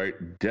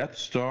 Starbright, Death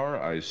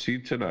Star, I See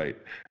Tonight,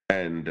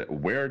 and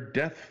Where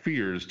Death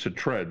Fears to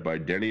Tread by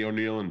Denny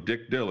O'Neil and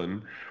Dick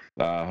Dillon,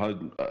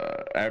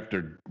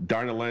 after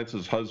Dinah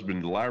Lance's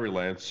husband, Larry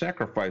Lance,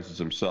 sacrifices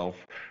himself,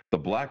 the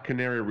Black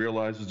Canary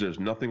realizes there's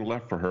nothing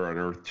left for her on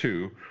Earth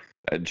 2,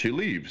 and she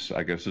leaves.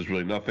 I guess there's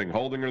really nothing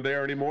holding her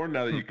there anymore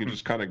now that you can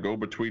just kind of go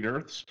between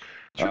Earths.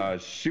 Sure.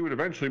 She would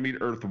eventually meet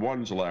Earth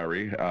 1's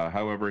Larry.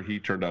 However, he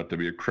turned out to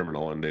be a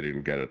criminal, and they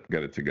didn't get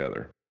it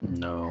together.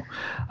 No.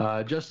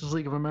 Justice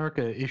League of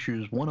America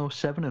issues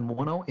 107 and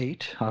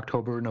 108,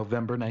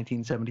 October-November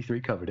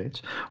 1973 cover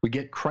dates. We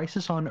get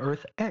Crisis on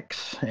Earth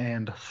X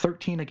and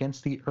 13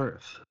 Against the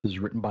Earth. This is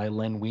written by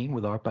Len Wein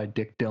with art by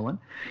Dick Dillon.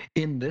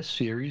 In this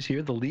series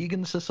here, the League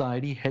and the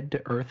Society head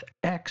to Earth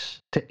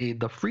X to aid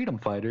the freedom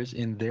fighters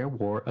in their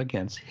war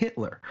against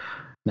Hitler.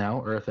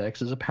 Now, Earth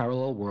X is a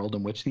parallel world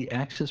in which the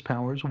Axis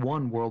powers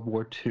won World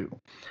War II.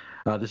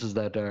 This is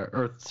that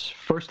Earth's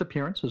first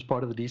appearance as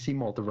part of the DC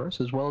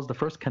multiverse, as well as the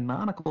first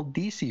canonical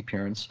DC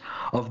appearance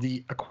of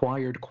the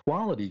acquired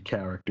quality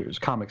characters,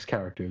 comics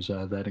characters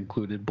that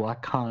included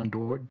Black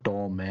Condor,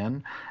 Doll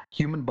Man,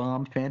 Human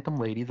Bomb, Phantom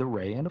Lady, The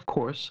Ray, and of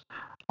course,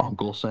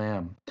 Uncle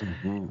Sam.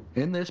 Mm-hmm.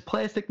 In this,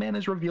 Plastic Man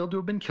is revealed to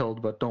have been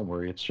killed, but don't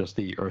worry, it's just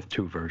the Earth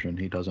 2 version.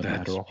 He doesn't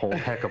matter a whole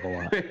heck of a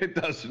lot. It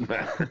doesn't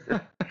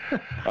matter.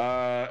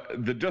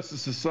 The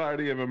Justice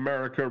Society of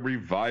America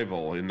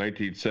revival in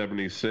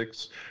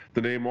 1976.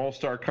 The name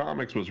All-Star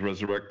Comics was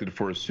resurrected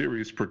for a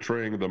series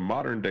portraying the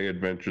modern-day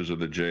adventures of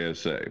the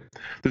JSA.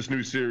 This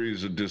new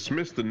series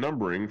dismissed the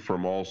numbering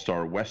from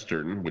All-Star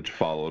Western, which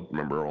followed,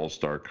 remember,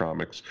 All-Star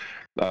Comics,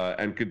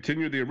 and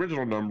continued the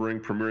original numbering,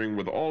 premiering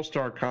with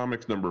All-Star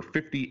Comics number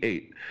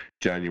 58,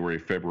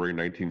 January-February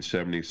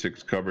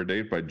 1976 cover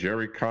date by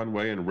Jerry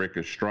Conway and Rick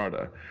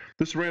Estrada.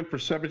 This ran for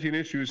 17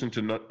 issues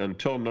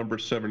until number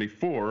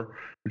 74,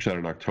 which had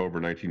an October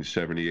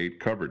 1978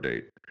 cover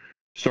date.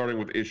 Starting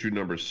with issue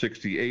number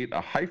 68,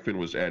 a hyphen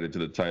was added to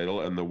the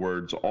title, and the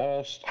words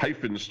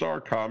All-Star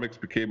Comics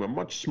became a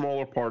much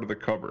smaller part of the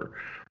cover,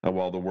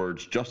 while the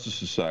words Justice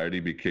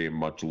Society became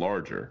much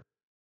larger.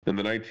 In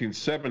the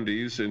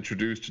 1970s,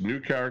 introduced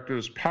new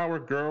characters Power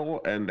Girl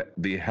and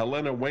the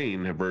Helena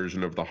Wayne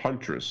version of the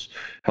Huntress.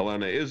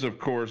 Helena is, of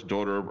course,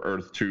 daughter of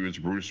Earth 2's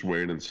Bruce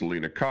Wayne and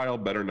Selina Kyle,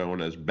 better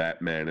known as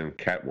Batman and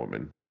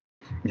Catwoman.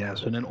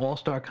 Yes, and in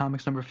All-Star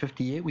Comics number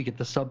 58, we get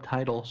the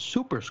subtitle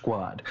Super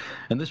Squad.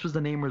 And this was the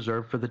name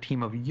reserved for the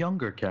team of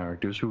younger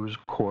characters whose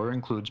core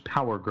includes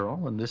Power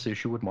Girl, and this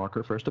issue would mark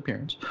her first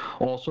appearance.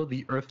 Also,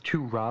 the Earth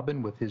 2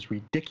 Robin with his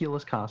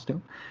ridiculous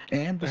costume,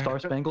 and the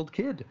Star-Spangled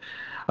Kid.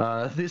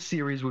 This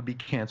series would be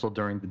canceled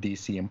during the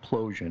DC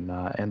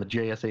implosion, and the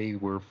JSA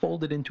were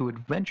folded into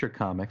Adventure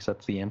Comics.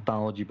 That's the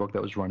anthology book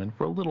that was running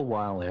for a little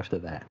while after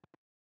that.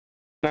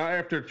 Now,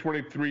 after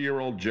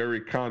 23-year-old Jerry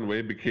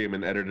Conway became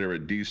an editor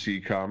at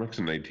DC Comics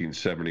in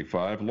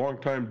 1975,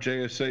 longtime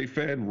JSA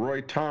fan Roy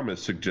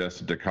Thomas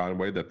suggested to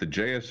Conway that the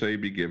JSA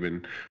be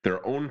given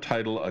their own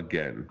title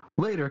again.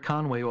 Later,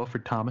 Conway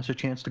offered Thomas a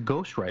chance to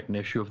ghostwrite an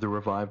issue of the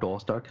revived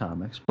All-Star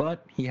Comics,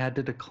 but he had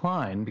to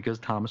decline because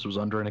Thomas was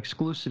under an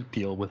exclusive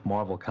deal with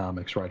Marvel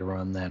Comics right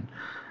around then.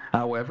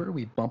 However,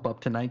 we bump up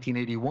to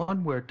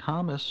 1981, where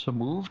Thomas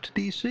moved to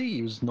DC.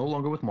 He was no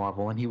longer with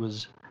Marvel, and he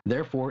was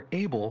therefore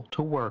able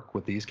to work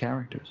with these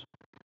characters.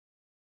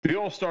 The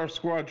All-Star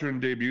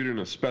Squadron debuted in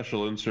a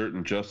special insert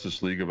in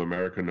Justice League of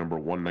America number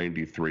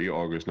 193,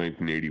 August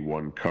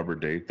 1981 cover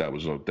date.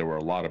 There were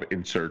a lot of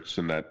inserts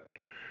in that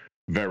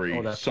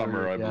very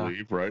summer, I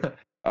believe, right?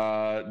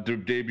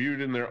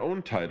 Debuted in their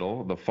own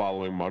title the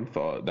following month.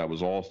 That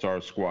was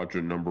All-Star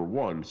Squadron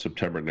 #1,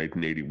 September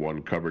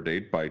 1981, cover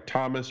date by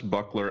Thomas,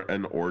 Buckler,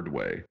 and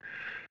Ordway.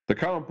 The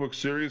comic book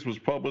series was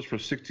published for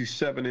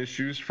 67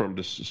 issues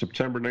from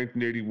September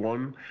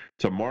 1981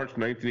 to March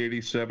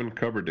 1987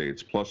 cover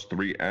dates, plus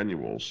 3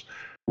 annuals.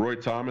 Roy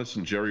Thomas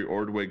and Jerry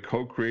Ordway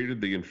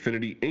co-created the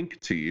Infinity Inc.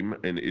 team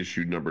in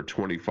issue number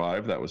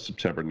 25. That was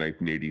September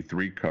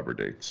 1983 cover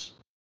dates.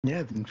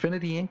 Yeah,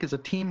 Infinity Inc. is a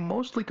team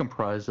mostly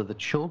comprised of the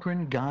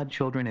children,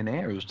 godchildren, and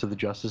heirs to the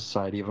Justice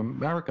Society of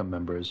America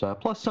members,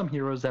 plus some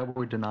heroes that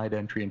were denied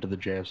entry into the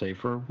JSA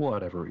for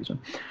whatever reason.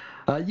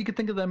 You could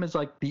think of them as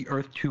like the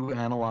Earth 2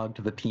 analog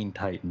to the Teen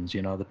Titans.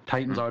 You know, the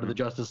Titans are to the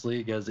Justice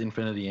League as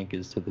Infinity Inc.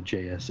 is to the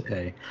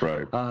JSA.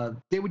 Right.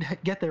 They would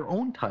get their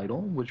own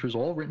title, which was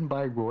all written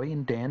by Roy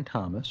and Dan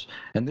Thomas,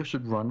 and this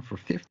would run for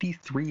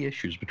 53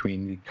 issues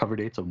between the cover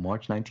dates of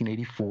March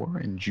 1984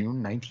 and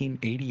June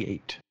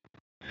 1988.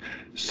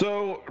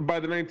 So, by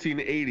the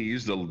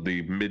 1980s,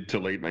 the mid to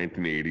late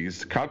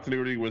 1980s,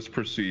 continuity was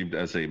perceived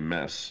as a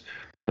mess.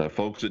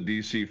 Folks at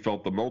DC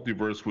felt the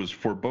multiverse was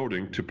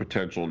foreboding to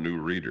potential new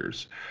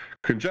readers.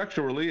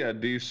 Conjecturally, at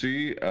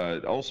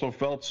DC, also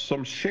felt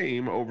some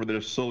shame over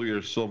their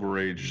sillier Silver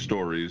Age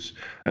stories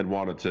and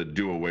wanted to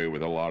do away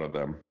with a lot of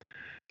them.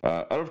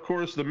 And of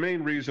course, the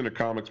main reason a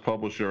comics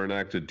publisher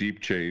enacted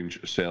deep change,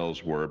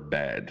 sales were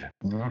bad.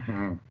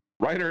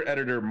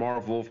 Writer-editor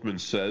Marv Wolfman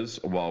says,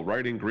 while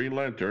writing Green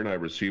Lantern, I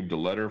received a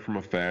letter from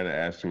a fan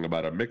asking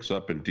about a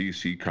mix-up in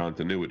DC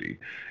continuity.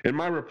 In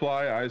my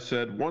reply, I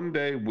said, one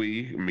day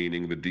we,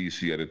 meaning the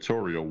DC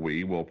editorial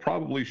we, will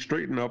probably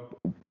straighten up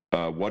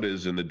what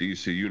is in the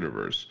DC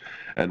universe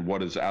and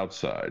what is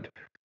outside.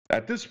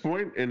 At this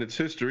point in its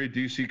history,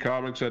 DC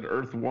Comics had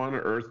Earth 1,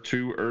 Earth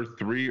 2, Earth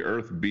 3,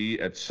 Earth B,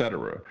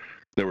 etc.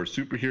 There were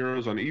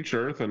superheroes on each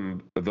Earth,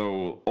 and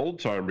though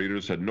old-time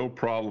readers had no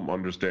problem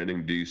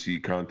understanding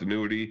DC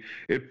continuity,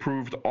 it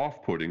proved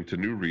off-putting to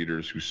new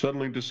readers who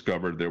suddenly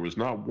discovered there was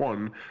not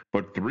one,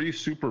 but 3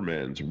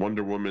 Supermans,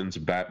 Wonder Womans,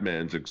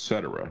 Batmans,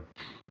 etc.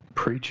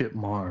 Preach it,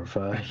 Marv.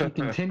 He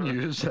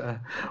continues,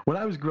 when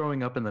I was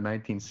growing up in the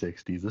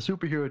 1960s, the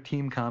superhero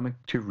team comic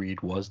to read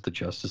was The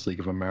Justice League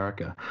of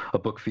America, a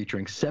book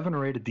featuring 7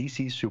 or 8 of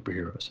DC's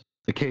superheroes.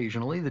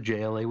 Occasionally, the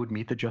JLA would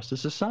meet the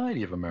Justice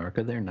Society of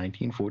America, their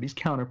 1940s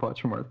counterparts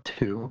from Earth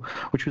 2,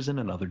 which was in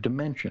another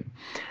dimension.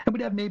 And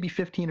we'd have maybe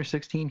 15 or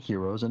 16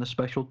 heroes in a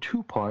special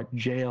 2-part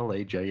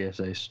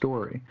JLA-JSA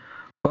story.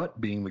 But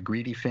being the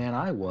greedy fan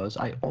I was,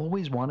 I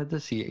always wanted to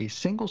see a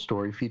single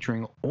story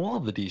featuring all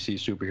of the DC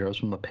superheroes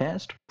from the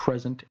past,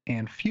 present,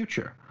 and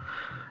future.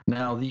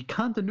 Now, the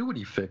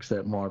continuity fix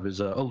that Marv is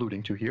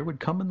alluding to here would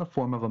come in the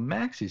form of a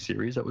maxi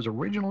series that was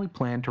originally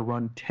planned to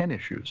run 10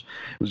 issues.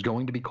 It was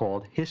going to be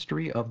called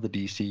History of the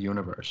DC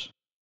Universe.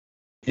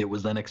 It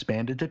was then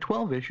expanded to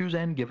 12 issues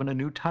and given a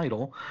new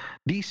title,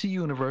 DC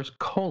Universe: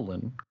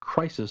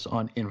 Crisis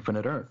on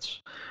Infinite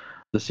Earths.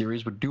 The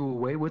series would do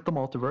away with the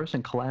multiverse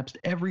and collapsed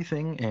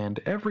everything and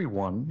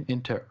everyone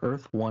into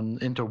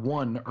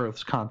one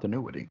Earth's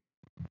continuity.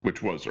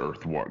 Which was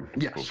Earth 1.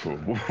 Yes.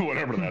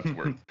 Whatever that's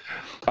worth.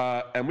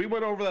 And we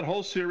went over that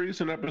whole series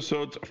in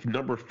episodes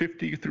number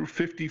 50 through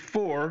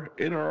 54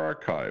 in our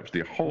archives.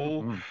 The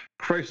whole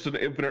Crisis on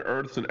Infinite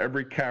Earths and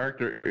every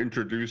character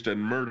introduced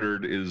and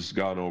murdered is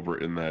gone over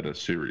in that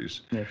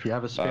series. If you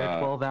have a spare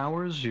 12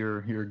 hours,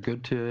 you're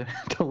good to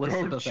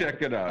listen to that.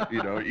 Check it out.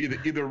 You know,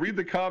 either read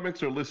the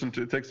comics or listen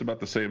to it. It takes about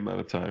the same amount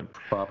of time.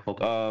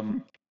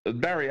 Probably.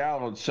 Barry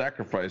Allen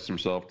sacrificed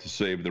himself to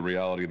save the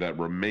reality that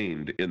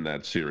remained in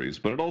that series,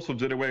 but it also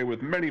did away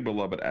with many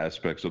beloved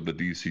aspects of the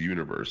DC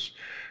universe.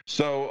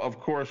 So, of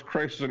course,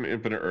 Crisis on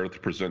Infinite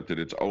Earth presented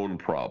its own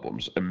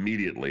problems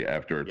immediately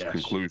after its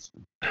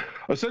conclusion.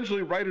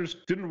 Essentially, writers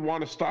didn't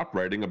want to stop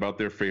writing about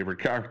their favorite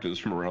characters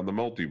from around the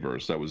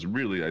multiverse. That was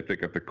really, I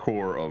think, at the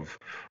core of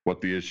what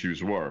the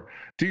issues were.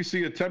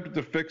 DC attempted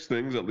to fix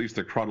things, at least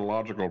the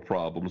chronological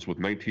problems, with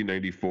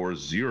 1994's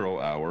Zero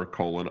Hour: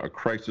 A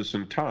Crisis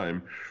in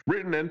Time,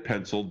 written and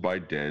penciled by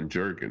Dan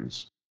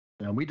Jurgens.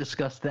 And we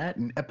discussed that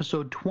in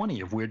episode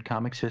 20 of Weird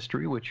Comics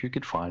History, which you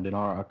could find in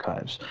our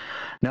archives.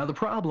 Now, the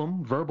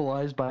problem,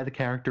 verbalized by the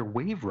character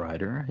Wave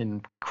Rider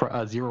in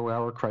Zero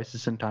Hour: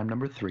 Crisis in Time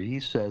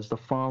 #3, says the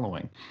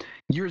following.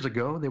 Years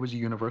ago, there was a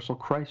universal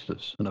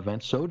crisis, an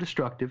event so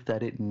destructive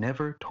that it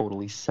never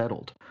totally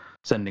settled,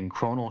 sending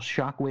chronal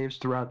shockwaves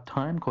throughout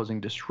time, causing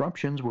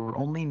disruptions we're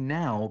only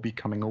now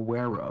becoming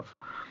aware of.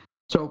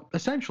 So,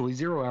 essentially,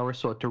 Zero Hour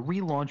sought to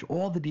relaunch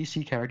all the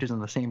DC characters in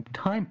the same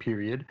time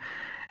period,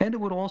 and it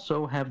would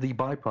also have the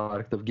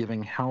byproduct of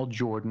giving Hal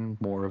Jordan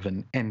more of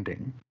an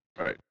ending.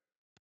 Right.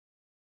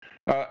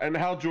 And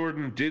Hal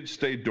Jordan did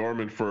stay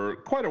dormant for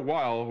quite a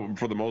while,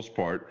 for the most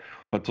part,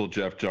 until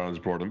Geoff Johns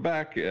brought him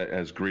back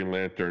as Green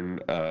Lantern,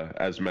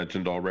 as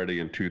mentioned already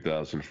in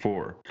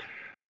 2004.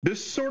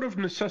 This sort of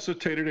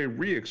necessitated a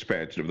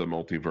re-expansion of the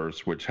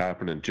multiverse, which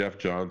happened in Geoff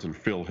Johns and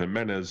Phil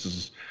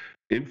Jimenez's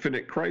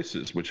Infinite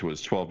Crisis, which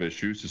was 12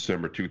 issues,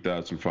 December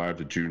 2005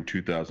 to June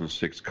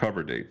 2006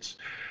 cover dates.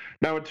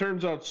 Now, it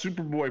turns out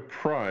Superboy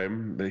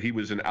Prime, that he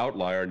was an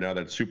outlier now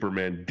that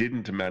Superman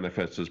didn't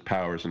manifest his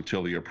powers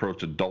until he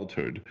approached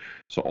adulthood.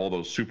 So all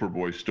those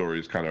Superboy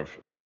stories kind of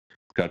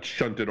got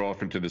shunted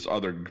off into this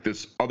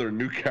other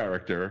new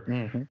character.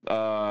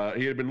 Mm-hmm.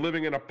 He had been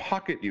living in a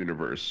pocket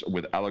universe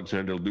with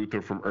Alexander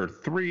Luthor from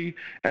Earth 3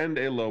 and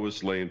a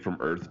Lois Lane from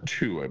Earth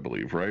 2, I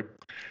believe, right?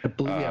 I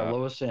believe,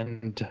 Lois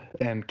and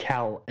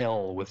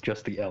Kal-El with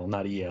just the L,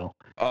 not EL.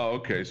 Oh,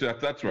 okay. So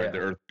that's right. Yeah. The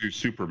Earth 2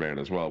 Superman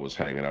as well was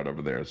hanging out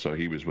over there, so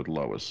he was with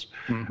Lois.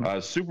 Mm-hmm.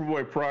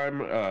 Superboy Prime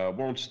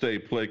won't stay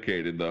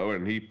placated, though,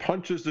 and he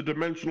punches the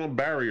dimensional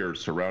barrier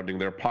surrounding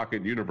their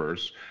pocket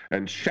universe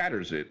and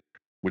shatters it,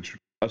 which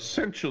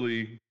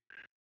essentially,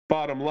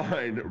 bottom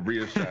line,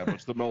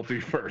 reestablished the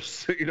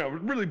multiverse.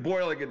 Really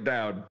boiling it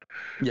down.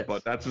 Yes.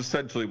 But that's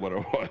essentially what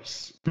it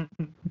was.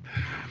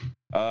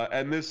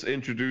 And this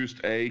introduced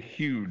a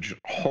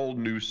whole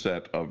new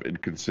set of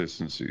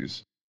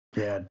inconsistencies.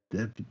 Yeah,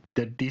 the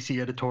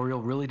DC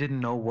editorial really didn't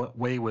know what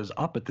way was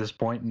up at this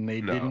point, and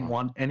they didn't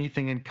want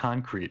anything in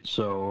concrete.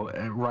 So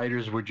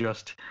writers were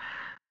just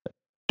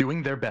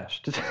doing their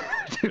best.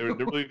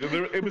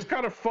 It was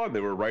kind of fun.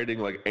 They were writing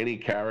like any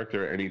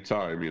character,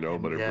 anytime,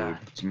 but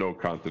there's no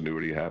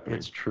continuity happening.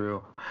 It's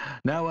true.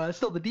 Now,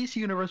 still, the DC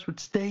universe would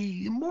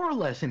stay more or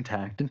less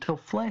intact until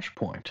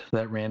Flashpoint.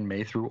 That ran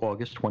May through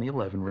August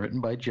 2011,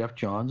 written by Geoff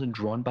Johns and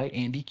drawn by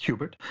Andy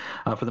Kubert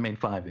for the main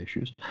 5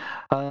 issues.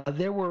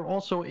 There were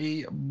also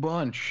a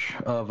bunch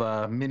of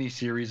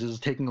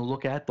miniseries taking a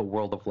look at the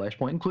world of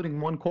Flashpoint,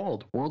 including one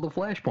called World of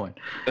Flashpoint.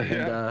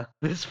 And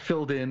this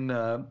filled in,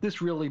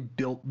 this really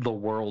built the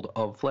world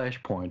of Flashpoint.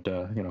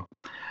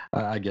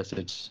 I guess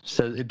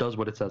it does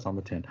what it says on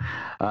the tin.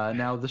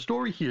 Now, the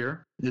story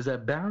here is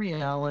that Barry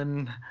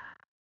Allen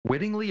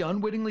wittingly,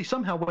 unwittingly,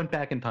 somehow went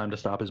back in time to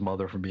stop his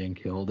mother from being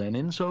killed, and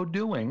in so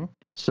doing,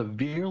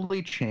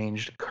 severely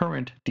changed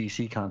current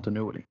DC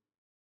continuity.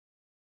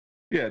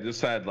 Yeah,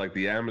 just had like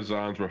the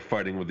Amazons were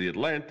fighting with the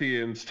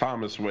Atlanteans.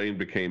 Thomas Wayne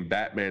became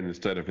Batman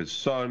instead of his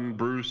son,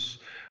 Bruce.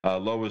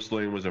 Lois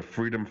Lane was a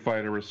freedom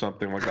fighter or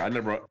something like that.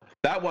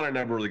 I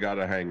never really got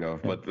a hang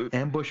of. But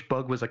Ambush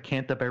Bug was a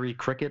Canterbury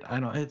cricket. I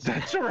know.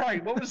 That's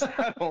right. What was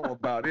that all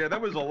about? Yeah, that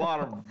was a lot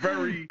of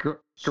very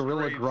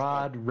Gorilla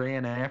Grodd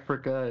ran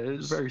Africa. It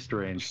was very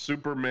strange.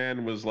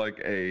 Superman was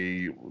like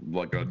a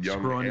young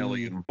scrawny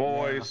alien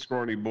boy,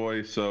 scrawny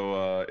boy.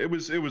 So it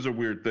was a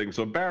weird thing.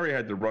 So Barry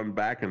had to run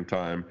back in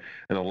time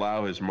and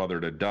allow his mother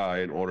to die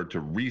in order to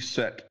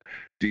reset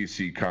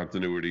DC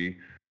continuity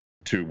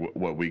to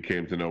what we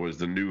came to know as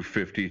the New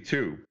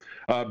 52.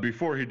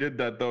 Before he did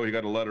that, though, he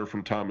got a letter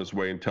from Thomas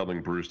Wayne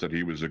telling Bruce that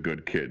he was a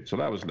good kid. So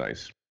that was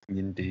nice.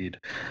 Indeed.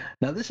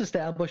 Now, this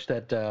established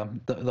that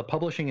the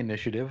publishing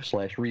initiative /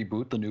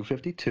 reboot, the New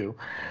 52.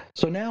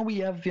 So now we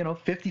have,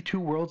 52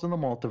 worlds in the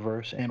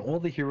multiverse, and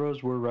all the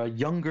heroes were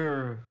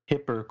younger,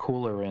 hipper,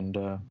 cooler, and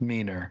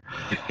meaner.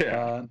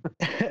 Yeah.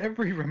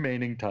 Every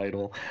remaining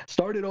title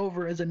started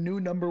over as a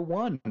new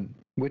 #1,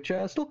 which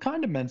still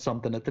kind of meant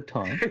something at the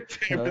time.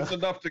 It's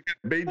enough to get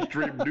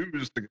mainstream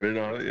news.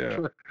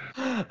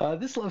 Yeah.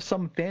 This left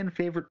some fan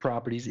favorite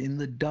properties in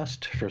the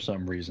dust for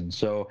some reason.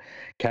 So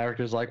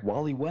characters like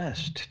Wally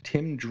West,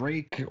 Tim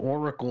Drake,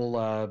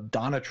 Oracle,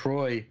 Donna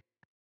Troy,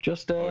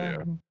 just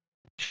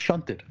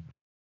shunted.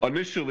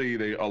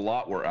 Initially, a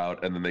lot were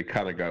out, and then they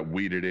kind of got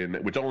weeded in,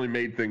 which only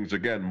made things,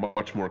 again,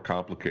 much more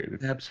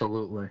complicated.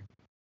 Absolutely.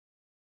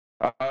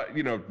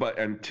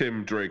 And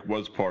Tim Drake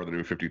was part of the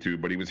New 52,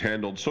 but he was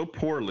handled so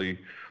poorly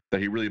that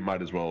he really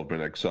might as well have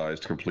been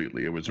excised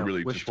completely. It was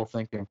really wishful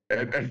thinking.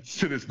 And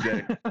to this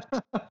day,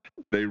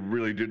 they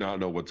really do not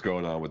know what's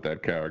going on with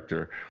that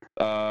character.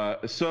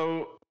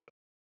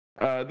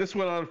 This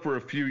went on for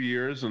a few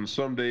years, and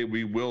someday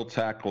we will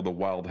tackle the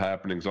wild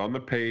happenings on the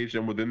page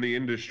and within the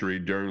industry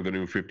during the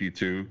New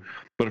 52.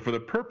 But for the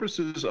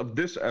purposes of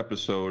this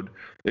episode,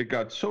 it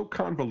got so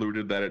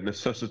convoluted that it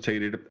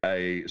necessitated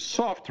a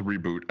soft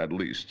reboot, at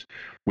least,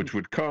 which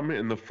would come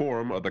in the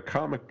form of the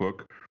comic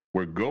book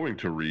we're going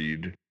to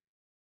read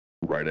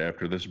right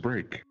after this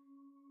break.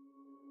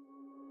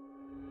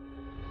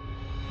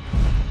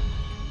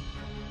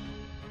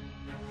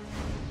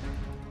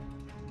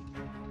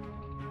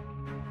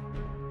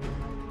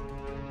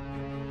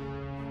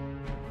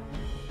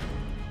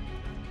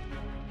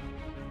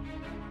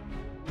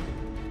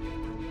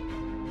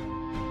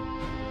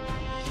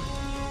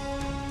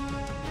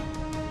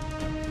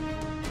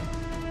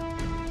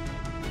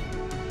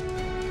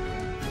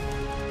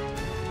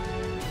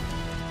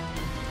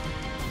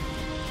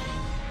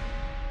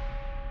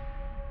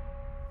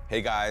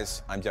 Hey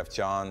guys, I'm Geoff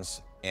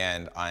Johns,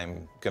 and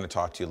I'm going to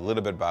talk to you a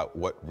little bit about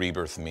what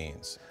rebirth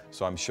means.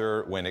 So I'm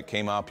sure when it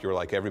came up, you were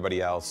like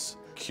everybody else,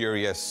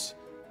 curious,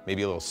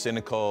 maybe a little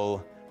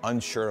cynical,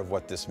 unsure of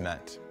what this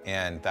meant.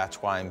 And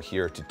that's why I'm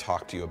here to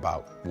talk to you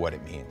about what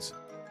it means.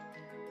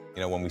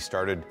 When we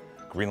started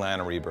Green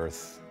Lantern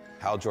Rebirth,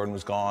 Hal Jordan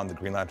was gone, the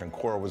Green Lantern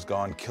Corps was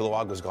gone,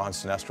 Kilowog was gone,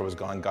 Sinestro was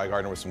gone, Guy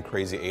Gardner was some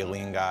crazy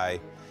alien guy.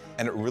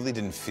 And it really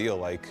didn't feel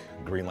like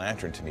Green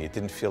Lantern to me. It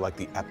didn't feel like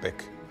the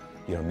epic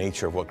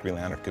nature of what Green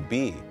Lantern could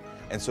be.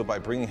 And so by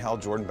bringing Hal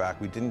Jordan back,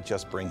 we didn't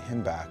just bring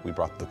him back. We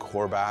brought the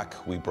Corps back,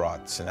 we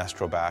brought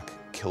Sinestro back,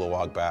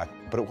 Kilowog back.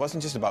 But it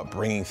wasn't just about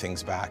bringing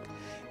things back.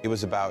 It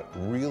was about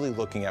really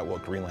looking at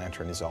what Green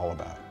Lantern is all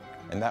about.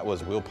 And that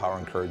was willpower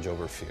and courage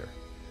over fear.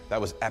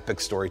 That was epic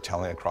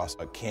storytelling across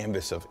a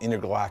canvas of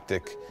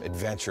intergalactic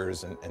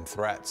adventures and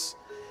threats.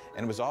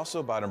 And it was also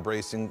about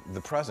embracing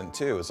the present,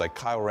 too. It's like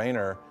Kyle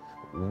Rayner,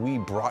 we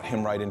brought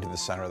him right into the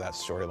center of that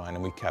storyline,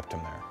 and we kept him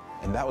there.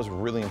 And that was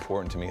really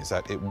important to me, is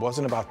that it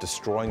wasn't about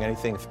destroying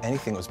anything. If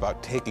anything, it was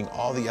about taking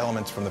all the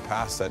elements from the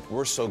past that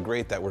were so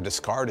great that were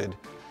discarded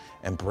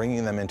and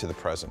bringing them into the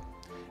present.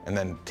 And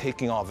then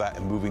taking all that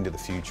and moving to the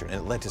future. And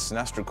it led to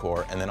Sinestro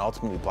Corps and then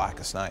ultimately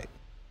Blackest Night.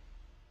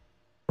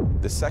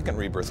 The second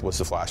rebirth was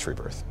the Flash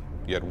rebirth.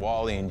 You had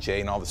Wally and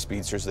Jay and all the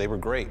speedsters. They were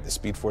great. The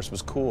Speed Force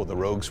was cool. The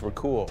Rogues were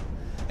cool.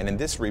 And in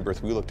this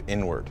rebirth, we looked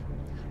inward.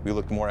 We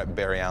looked more at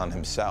Barry Allen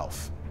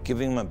himself,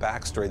 giving him a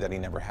backstory that he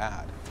never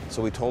had.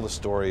 So we told a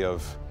story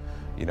of,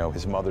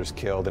 his mother's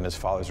killed and his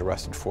father's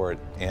arrested for it,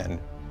 and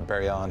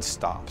Barry Allen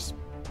stops.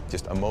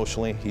 Just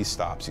emotionally, he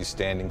stops. He's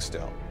standing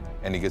still.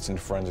 And he gets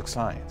into forensic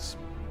science.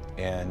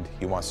 And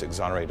he wants to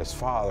exonerate his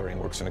father, and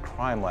he works in a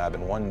crime lab.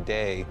 And one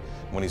day,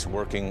 when he's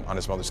working on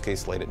his mother's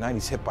case late at night,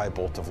 he's hit by a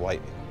bolt of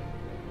lightning.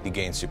 He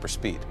gains super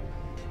speed.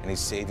 And he's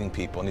saving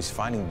people, and he's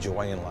finding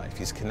joy in life.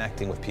 He's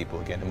connecting with people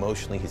again.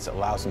 Emotionally, he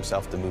allows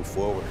himself to move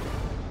forward.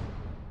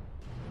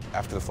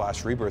 After the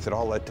Flash rebirth, it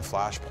all led to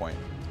Flashpoint.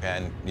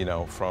 And,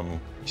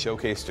 from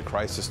Showcase to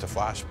Crisis to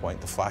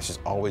Flashpoint, the Flash has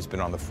always been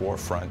on the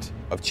forefront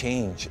of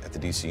change at the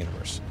DC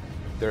Universe.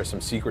 There are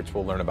some secrets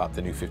we'll learn about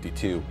the New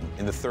 52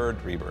 in the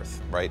third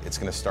rebirth, right? It's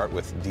going to start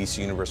with DC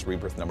Universe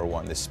Rebirth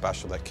 #1, this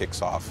special that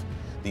kicks off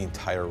the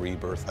entire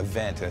rebirth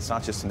event. And it's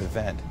not just an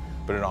event,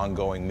 but an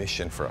ongoing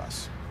mission for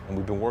us. And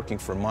we've been working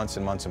for months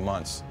and months and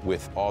months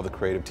with all the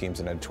creative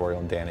teams in editorial,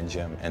 and Dan and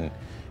Jim. And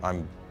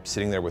I'm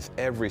sitting there with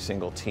every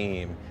single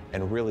team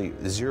and really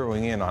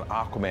zeroing in on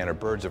Aquaman or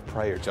Birds of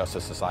Prey or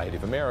Justice Society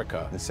of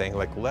America and saying,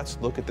 let's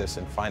look at this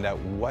and find out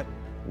what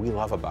we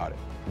love about it.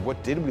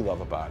 What did we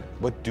love about it?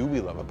 What do we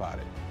love about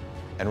it?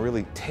 And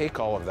really take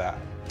all of that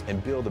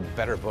and build a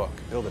better book,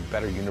 build a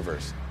better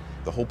universe.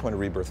 The whole point of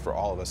Rebirth for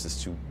all of us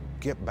is to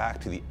get back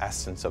to the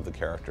essence of the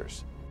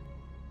characters.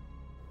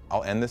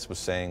 I'll end this with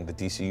saying the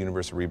DC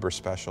Universe Rebirth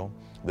special,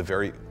 the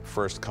very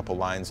first couple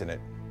lines in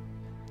it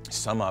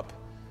sum up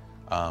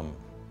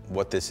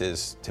what this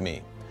is to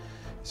me.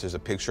 So there's a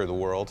picture of the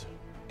world,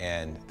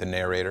 and the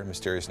narrator,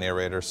 mysterious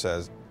narrator,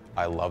 says,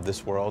 "I love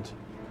this world,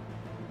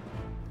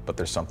 but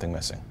there's something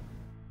missing."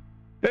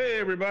 Hey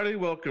everybody,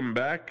 welcome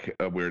back.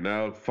 We're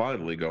now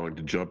finally going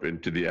to jump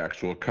into the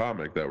actual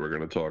comic that we're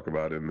going to talk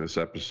about in this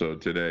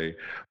episode today,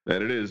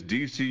 and it is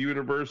DC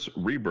Universe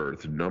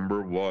Rebirth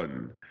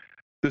 #1.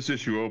 This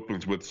issue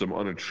opens with some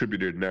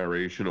unattributed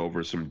narration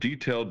over some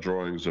detailed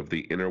drawings of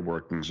the inner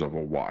workings of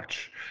a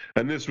watch.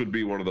 And this would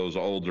be one of those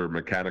older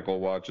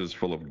mechanical watches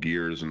full of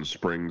gears and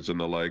springs and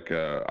the like.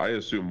 I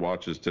assume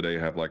watches today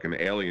have like an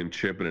alien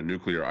chip and a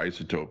nuclear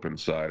isotope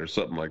inside or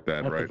something like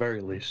that, right? At the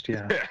very least,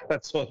 yeah. Yeah,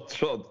 that's what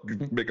I'll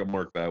make a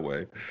mark that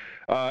way.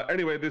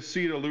 Anyway, this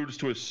scene alludes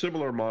to a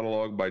similar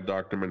monologue by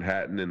Dr.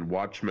 Manhattan in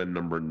Watchmen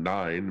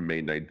 #9,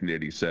 May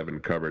 1987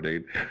 cover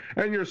date,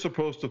 and you're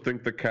supposed to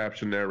think the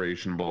caption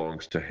narration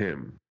belongs to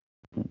him.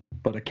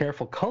 But a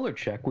careful color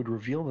check would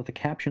reveal that the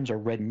captions are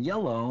red and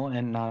yellow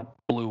and not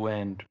blue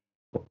and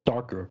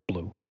darker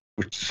blue.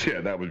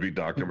 Yeah, that would be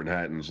Dr.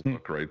 Manhattan's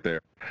look right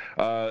there.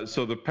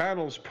 So the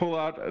panels pull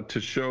out to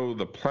show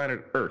the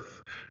planet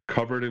Earth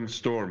covered in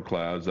storm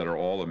clouds that are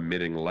all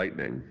emitting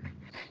lightning.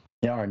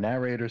 Yeah, our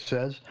narrator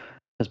says,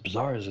 as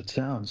bizarre as it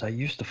sounds, I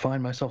used to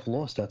find myself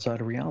lost outside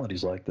of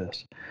realities like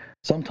this.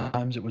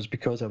 Sometimes it was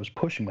because I was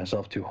pushing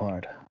myself too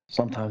hard.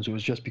 Sometimes it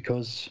was just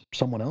because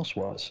someone else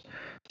was.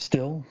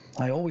 Still,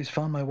 I always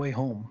found my way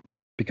home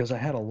because I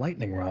had a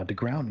lightning rod to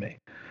ground me.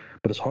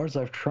 But as hard as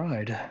I've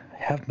tried, I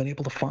haven't been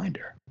able to find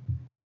her.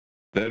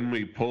 Then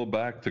we pull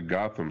back to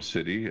Gotham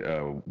City,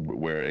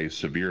 where a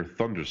severe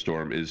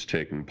thunderstorm is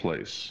taking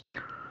place.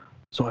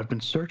 So I've been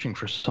searching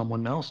for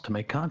someone else to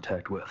make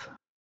contact with.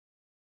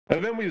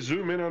 And then we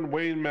zoom in on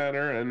Wayne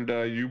Manor, and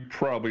you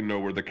probably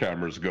know where the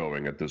camera's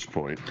going at this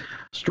point.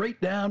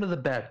 Straight down to the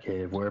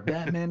Batcave, where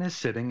Batman is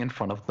sitting in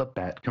front of the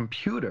Bat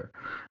computer,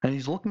 and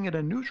he's looking at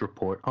a news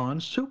report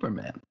on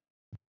Superman.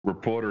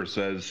 Reporter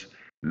says,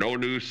 "No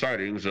new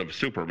sightings of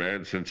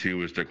Superman since he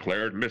was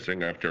declared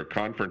missing after a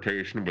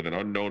confrontation with an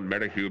unknown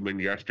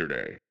metahuman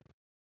yesterday."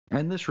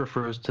 And this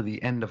refers to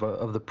the end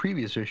of the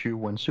previous issue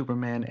when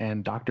Superman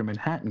and Dr.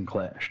 Manhattan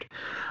clashed.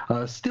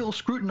 Still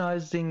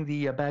scrutinizing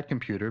the Bat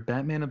computer,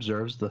 Batman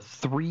observes the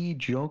 3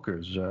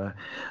 Jokers.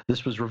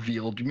 This was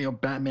revealed.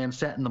 Batman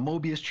sat in the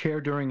Mobius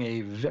chair during a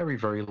very,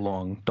 very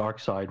long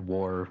Darkseid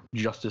War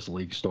Justice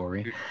League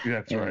story.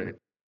 That's right.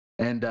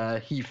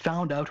 And he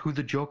found out who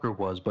the Joker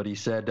was, but he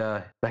said,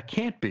 that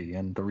can't be.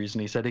 And the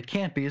reason he said it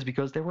can't be is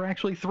because there were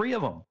actually 3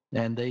 of them.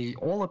 And they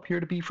all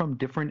appear to be from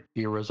different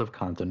eras of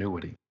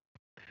continuity.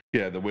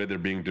 Yeah, the way they're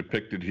being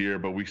depicted here,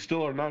 but we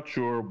still are not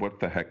sure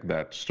what the heck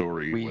that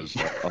story was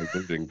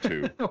alluding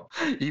to.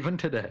 Even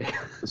today.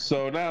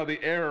 So now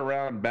the air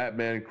around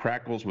Batman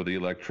crackles with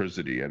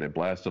electricity, and a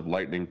blast of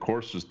lightning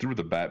courses through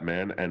the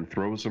Batman and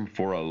throws him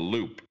for a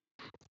loop.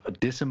 A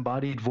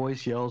disembodied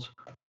voice yells,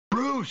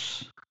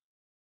 "Bruce!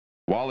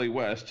 Wally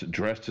West,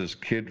 dressed as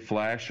Kid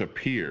Flash,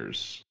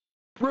 appears.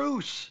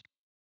 Bruce!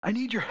 I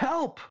need your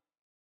help!"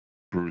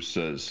 Bruce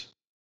says,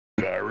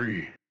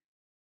 "Barry."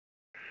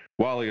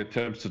 Wally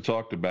attempts to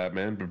talk to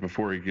Batman, but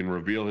before he can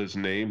reveal his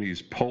name,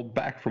 he's pulled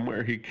back from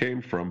where he came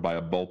from by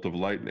a bolt of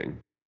lightning.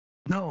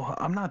 "No,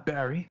 I'm not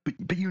Barry,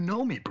 but you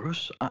know me,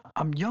 Bruce.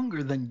 I'm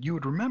younger than you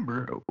would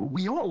remember.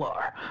 We all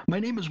are. My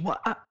name is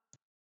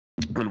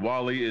And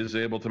Wally is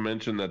able to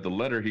mention that the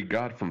letter he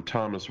got from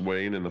Thomas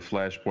Wayne in the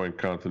Flashpoint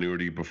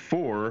continuity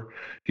before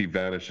he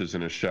vanishes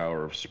in a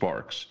shower of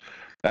sparks.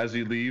 As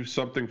he leaves,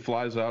 something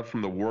flies out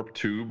from the warp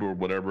tube or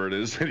whatever it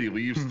is that he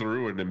leaves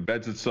through and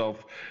embeds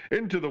itself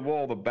into the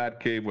wall of the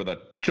Batcave with a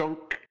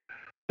chunk.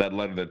 That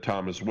letter that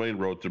Thomas Wayne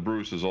wrote to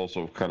Bruce is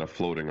also kind of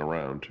floating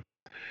around.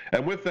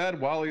 And with that,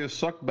 Wally is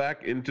sucked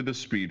back into the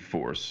Speed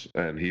Force,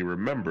 and he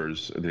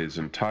remembers his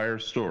entire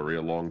story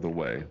along the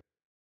way.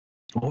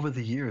 Over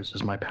the years,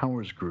 as my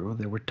powers grew,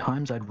 there were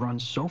times I'd run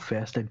so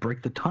fast I'd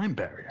break the time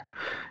barrier.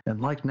 And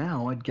like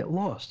now, I'd get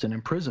lost and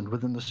imprisoned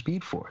within the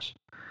Speed Force.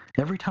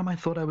 Every time I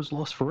thought I was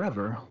lost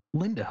forever,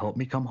 Linda helped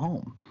me come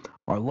home.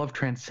 Our love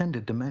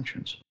transcended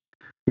dimensions.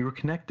 We were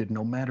connected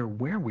no matter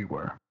where we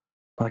were.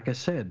 Like I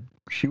said,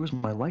 she was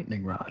my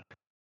lightning rod."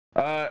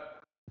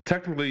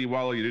 Technically,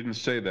 Wally, you didn't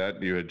say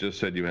that. You had just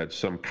said you had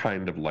some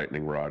kind of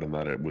lightning rod and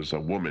that it was a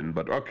woman,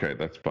 but okay,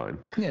 that's fine.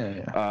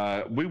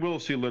 Yeah. We will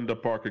see Linda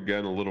Park again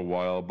in a little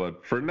while,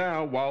 but for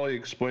now, Wally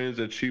explains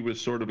that she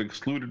was sort of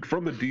excluded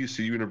from the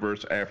DC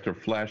universe after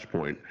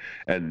Flashpoint,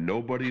 and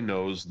nobody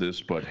knows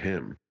this but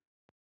him.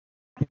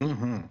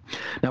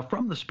 Now,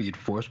 from the Speed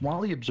Force,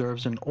 Wally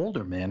observes an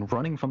older man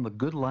running from the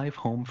Good Life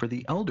home for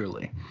the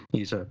elderly.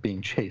 He's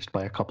being chased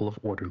by a couple of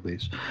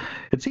orderlies.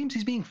 It seems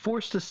he's being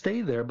forced to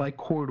stay there by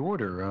court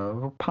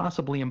order,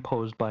 possibly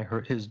imposed by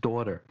his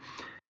daughter.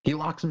 He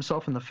locks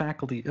himself in the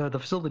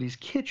facility's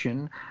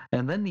kitchen,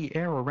 and then the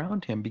air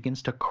around him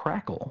begins to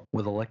crackle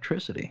with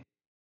electricity.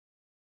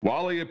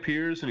 Wally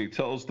appears and he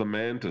tells the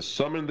man to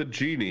summon the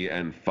genie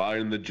and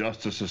find the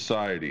Justice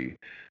Society.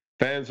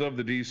 Fans of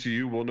the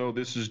DCU will know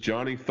this is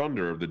Johnny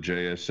Thunder of the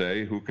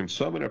JSA, who can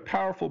summon a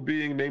powerful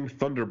being named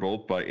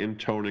Thunderbolt by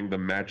intoning the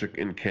magic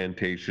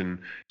incantation,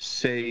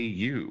 "Say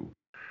You."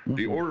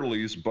 The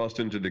orderlies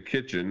bust into the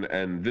kitchen,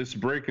 and this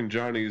break in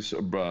Johnny's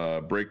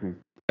and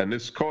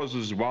this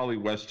causes Wally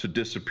West to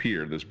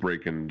disappear, this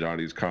break in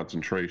Johnny's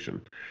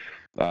concentration.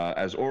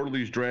 As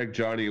orderlies drag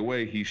Johnny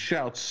away, he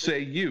shouts,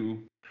 "Say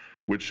You,"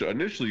 which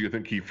initially you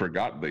think he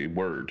forgot the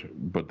word,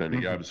 but then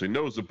he obviously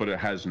knows it, but it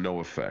has no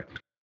effect.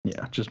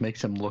 Yeah, it just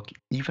makes him look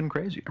even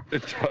crazier.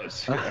 It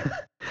does, yeah.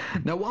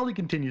 Now, Wally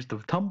continues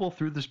to tumble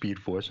through the Speed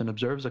Force and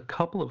observes a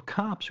couple of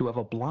cops who have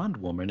a blonde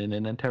woman in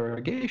an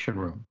interrogation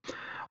room.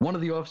 One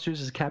of the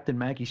officers is Captain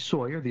Maggie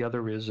Sawyer. The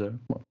other is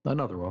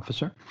another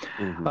officer.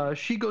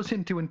 She goes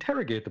in to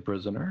interrogate the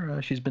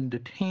prisoner. She's been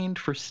detained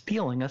for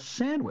stealing a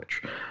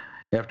sandwich,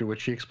 after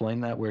which she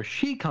explained that where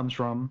she comes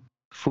from,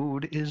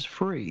 food is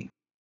free.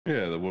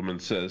 Yeah, the woman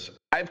says,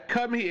 "I've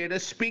come here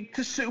to speak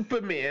to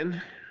Superman."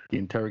 The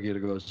interrogator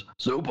goes,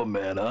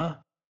 "Superman, huh?"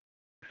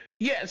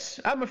 "Yes,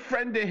 I'm a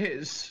friend of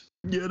his."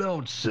 "You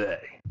don't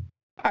say."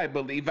 "I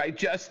believe I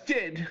just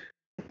did."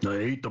 "I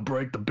hate to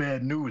break the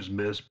bad news,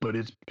 miss, but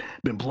it's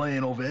been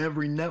playing over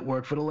every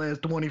network for the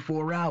last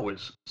 24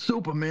 hours.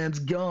 Superman's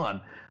gone.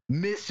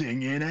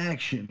 Missing in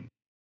action."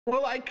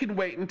 "Well, I can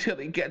wait until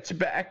he gets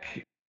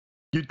back."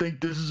 "You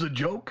think this is a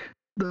joke?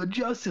 The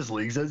Justice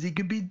League says he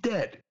could be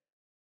dead."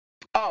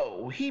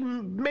 "Oh, he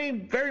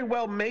very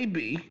well may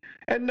be.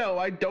 And no,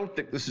 I don't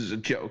think this is a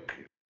joke."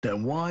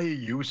 "Then why are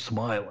you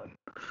smiling?"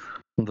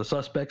 The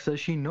suspect says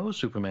she knows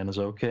Superman is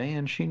okay,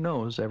 and she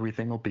knows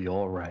everything will be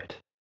all right.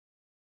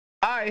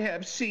 "I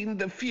have seen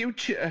the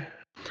future."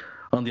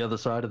 On the other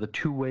side of the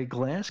two-way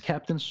glass,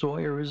 Captain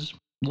Sawyer is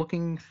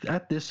looking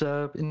at this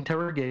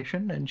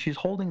interrogation, and she's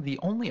holding the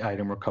only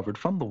item recovered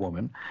from the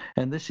woman,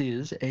 and this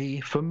is a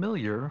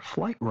familiar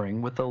flight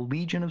ring with a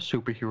Legion of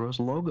Superheroes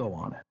logo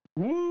on it.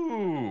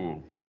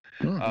 Woo!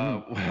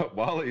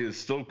 Wally is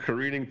still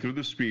careening through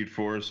the Speed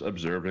Force,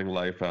 observing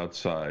life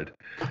outside.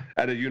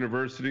 At a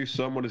university,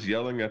 someone is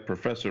yelling at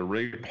Professor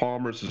Ray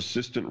Palmer's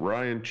assistant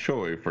Ryan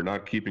Choi for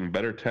not keeping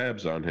better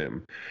tabs on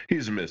him.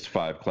 He's missed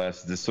 5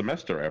 classes this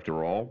semester,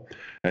 after all,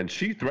 and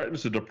she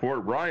threatens to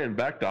deport Ryan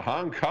back to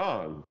Hong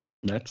Kong.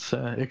 That's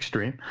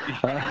extreme.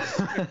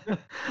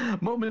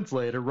 Moments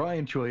later,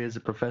 Ryan Choi is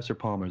at Professor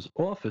Palmer's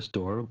office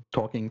door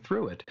talking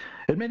through it,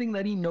 admitting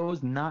that he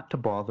knows not to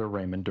bother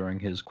Raymond during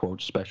his,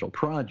 quote, special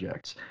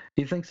projects.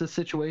 He thinks the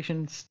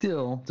situation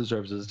still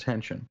deserves his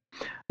attention.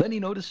 Then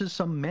he notices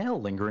some mail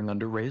lingering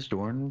under Ray's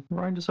door, and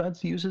Ryan decides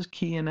to use his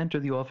key and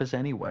enter the office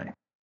anyway.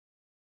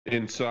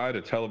 Inside,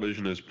 a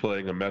television is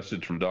playing a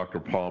message from Dr.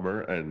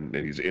 Palmer, and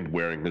he's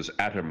wearing his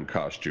Atom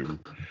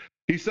costume.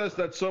 He says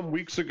that some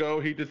weeks ago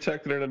he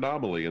detected an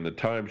anomaly in the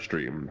time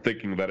stream.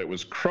 Thinking that it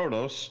was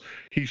Kronos,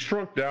 he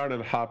shrunk down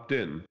and hopped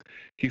in.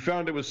 He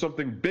found it was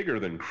something bigger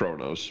than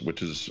Kronos,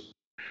 which is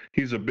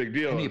he's a big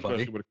deal,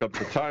 Anybody. especially when it comes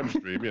to time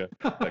stream. Yeah,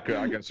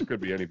 I guess it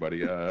could be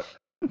anybody.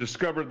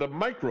 Discovered the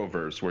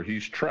microverse where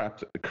he's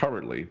trapped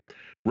currently.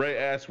 Ray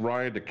asks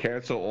Ryan to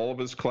cancel all of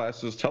his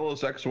classes, tell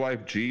his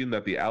ex-wife Jean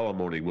that the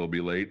alimony will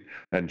be late,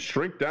 and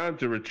shrink down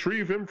to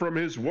retrieve him from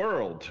his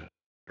world.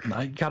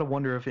 I gotta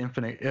wonder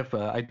if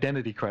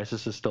Identity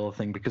Crisis is still a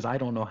thing, because I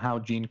don't know how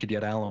Jean could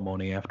get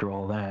alimony after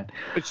all that.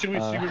 But she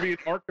would be in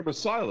Arkham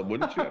Asylum,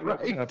 wouldn't she?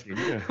 Right.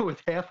 Yeah.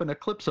 With half an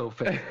Eclipso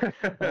face.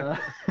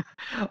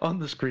 On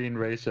the screen,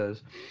 Ray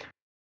says,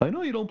 I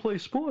know you don't play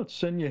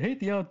sports, and you hate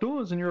the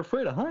outdoors, and you're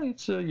afraid of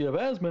heights. You have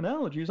asthma and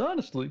allergies.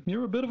 Honestly,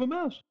 you're a bit of a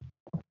mess.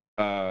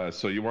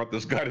 So you want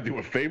this guy to do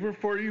a favor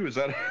for you? Is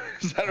that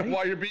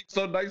why you're being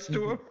so nice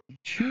to him?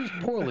 Choose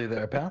poorly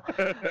there, pal.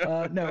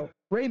 Now,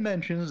 Ray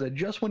mentions that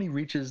just when he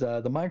reaches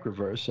the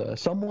microverse,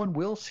 someone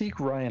will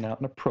seek Ryan out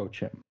and approach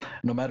him.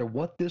 No matter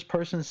what this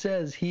person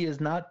says, he is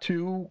not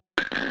to...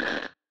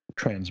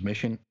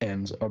 Transmission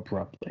ends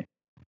abruptly.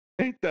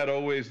 Ain't that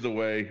always the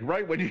way?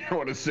 Right when you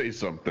want to say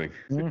something.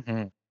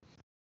 Mm-hmm.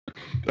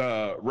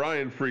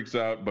 Ryan freaks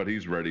out, but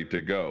he's ready to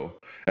go.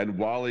 And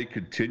Wally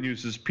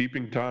continues his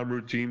peeping Tom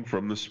routine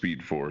from the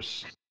Speed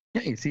Force.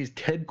 Yeah, he sees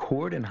Ted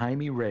Kord and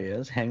Jaime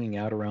Reyes hanging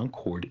out around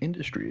Kord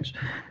Industries.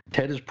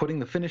 Ted is putting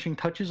the finishing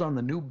touches on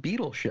the new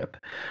Beetle ship.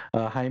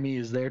 Jaime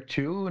is there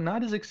too,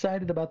 not as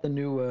excited about the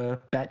new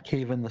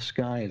Batcave in the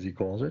sky, as he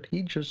calls it.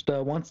 He just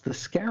wants the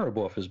scarab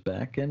off his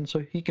back, and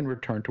so he can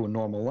return to a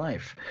normal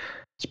life.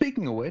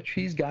 Speaking of which,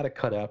 he's got to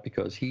cut out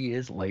because he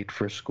is late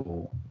for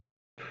school.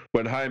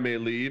 When Jaime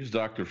leaves,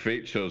 Dr.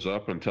 Fate shows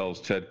up and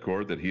tells Ted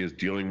Kord that he is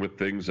dealing with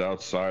things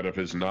outside of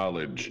his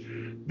knowledge,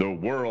 the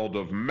world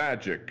of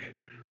magic.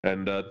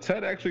 And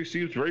Ted actually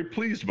seems very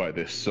pleased by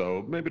this,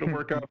 so maybe it'll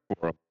work out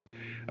for him.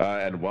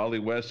 And Wally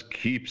West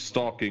keeps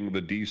stalking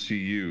the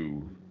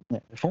DCU.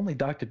 If only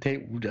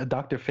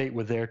Dr. Fate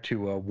were there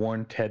to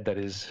warn Ted that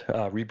his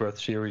Rebirth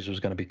series was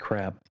going to be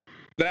crap.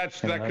 That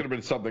could have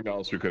been something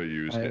else we could have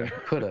used. Yeah.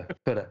 Coulda.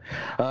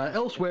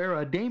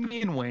 Elsewhere,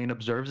 Damian Wayne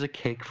observes a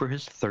cake for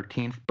his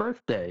 13th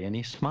birthday, and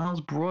he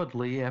smiles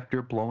broadly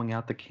after blowing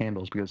out the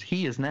candles because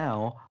he is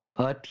now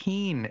a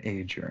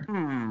teenager.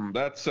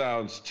 That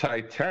sounds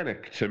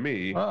Titanic to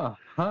me.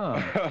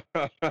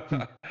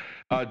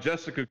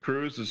 Jessica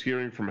Cruz is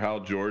hearing from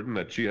Hal Jordan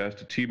that she has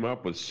to team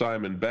up with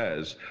Simon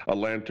Baz, a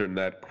lantern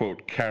that,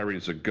 quote,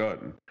 carries a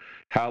gun.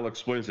 Hal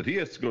explains that he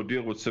has to go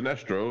deal with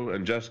Sinestro,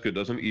 and Jessica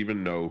doesn't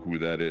even know who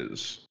that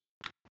is.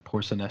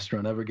 Poor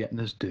Sinestro, never getting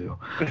his due.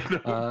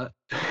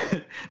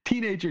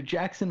 Teenager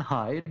Jackson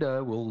Hyde,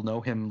 we'll know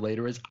him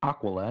later as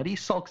Aqualad. He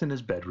sulks in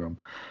his bedroom.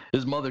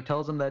 His mother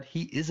tells him that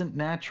he isn't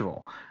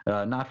natural,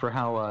 not for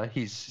how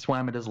he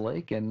swam at his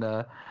lake, and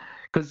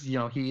because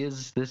he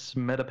is this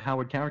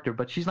meta-powered character.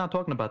 But she's not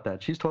talking about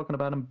that. She's talking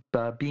about him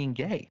being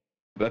gay.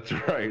 That's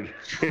right.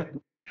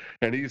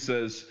 And he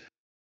says,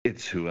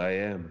 "It's who I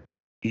am.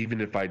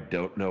 Even if I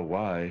don't know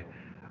why,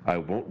 I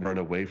won't run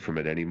away from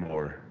it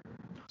anymore."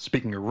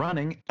 Speaking of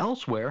running,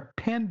 elsewhere,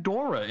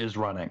 Pandora is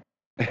running.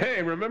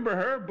 Hey, remember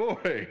her?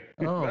 Boy.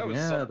 Oh,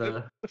 yeah, something.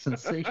 The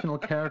sensational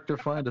character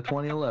find of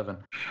 2011.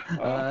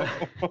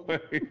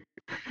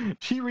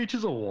 She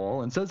reaches a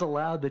wall and says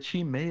aloud that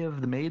she may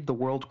have made the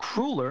world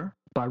crueler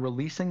by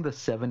releasing the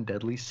 7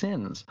 deadly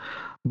sins.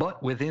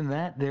 But within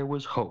that, there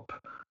was hope.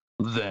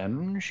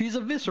 Then she's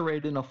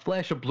eviscerated in a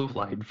flash of blue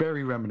light,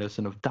 very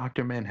reminiscent of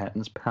Dr.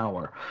 Manhattan's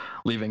power,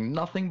 leaving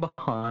nothing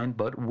behind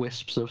but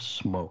wisps of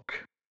smoke.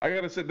 I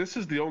gotta say, this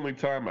is the only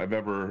time I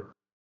ever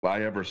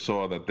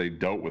saw that they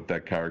dealt with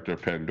that character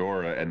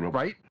Pandora and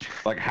right,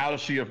 like how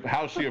she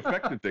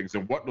affected things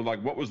and what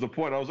was the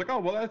point. I was like, oh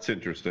well, that's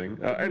interesting.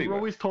 Anyway, we're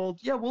always told,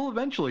 yeah, we'll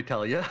eventually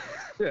tell you.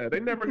 Yeah, they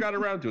never got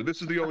around to it.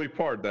 This is the only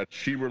part that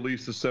she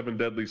released the 7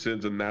 deadly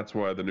sins, and that's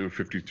why the New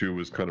 52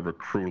 was kind of a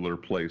crueler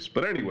place.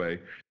 But anyway.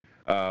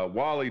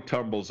 Wally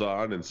tumbles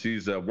on and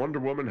sees that Wonder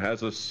Woman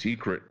has a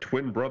secret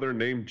twin brother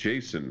named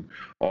Jason,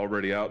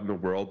 already out in the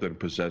world and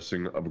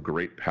possessing of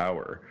great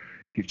power.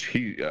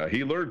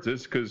 He learns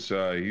this because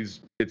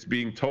it's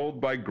being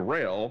told by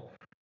Grail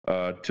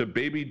to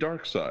baby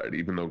Darkseid,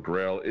 even though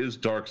Grail is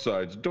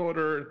Darkseid's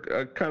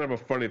daughter. Kind of a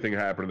funny thing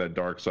happened in that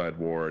Darkseid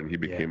war, and he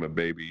became a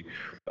baby.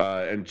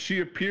 And she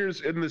appears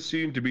in the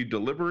scene to be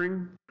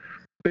delivering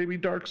baby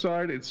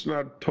Darkseid. It's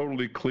not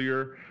totally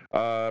clear.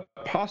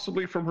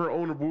 Possibly from her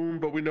own womb,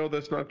 but we know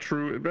that's not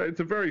true. It's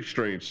a very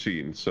strange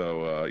scene.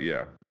 So,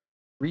 yeah.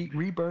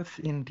 Rebirth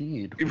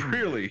indeed.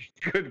 Really?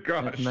 Good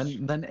gosh.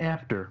 And then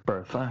after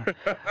birth.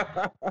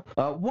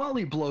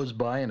 Wally blows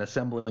by an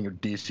assembling of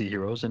DC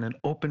heroes in an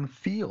open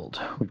field.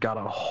 We've got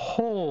a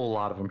whole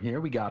lot of them here.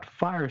 We got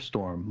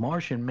Firestorm,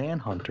 Martian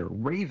Manhunter,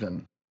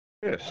 Raven.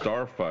 Yeah,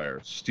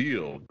 Starfire,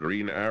 Steel,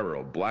 Green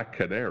Arrow, Black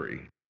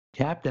Canary.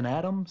 Captain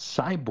Atom,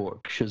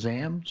 Cyborg,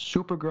 Shazam,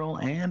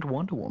 Supergirl, and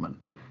Wonder Woman.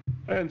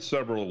 And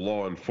several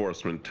law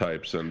enforcement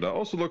types, and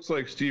also looks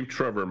like Steve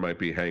Trevor might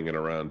be hanging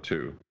around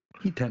too.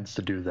 He tends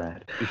to do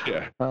that.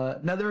 Yeah.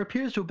 Now, there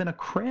appears to have been a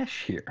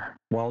crash here.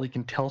 Wally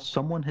can tell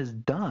someone has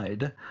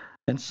died,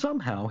 and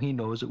somehow he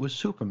knows it was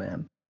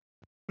Superman.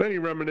 Then he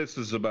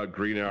reminisces about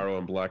Green Arrow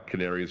and Black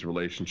Canary's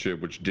relationship,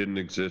 which didn't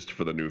exist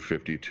for the New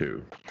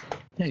 52.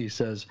 Yeah, he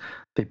says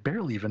they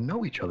barely even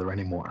know each other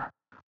anymore.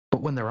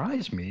 But when their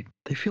eyes meet,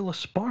 they feel a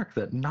spark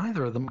that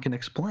neither of them can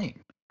explain.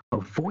 A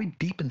void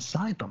deep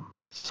inside them.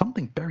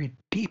 Something buried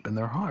deep in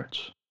their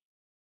hearts.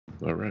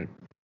 All right.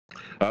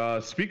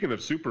 Speaking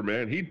of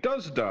Superman, he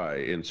does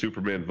die in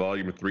Superman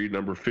Volume 3,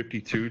 number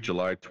 52,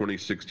 July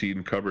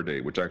 2016 cover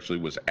date, which actually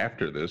was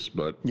after this,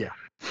 but Yeah.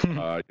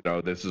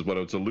 this is what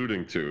it's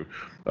alluding to.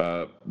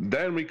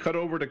 Then we cut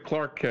over to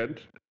Clark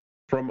Kent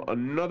from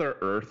another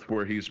Earth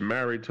where he's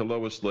married to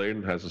Lois Lane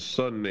and has a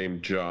son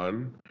named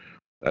John.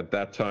 At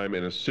that time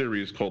in a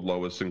series called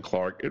Lois and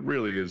Clark. It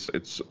really is,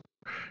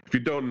 if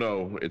you don't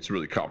know, it's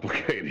really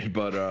complicated,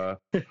 but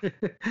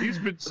he's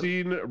been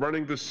seen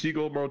running the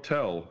Siegel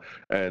Motel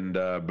and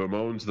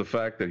bemoans the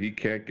fact that he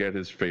can't get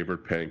his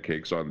favorite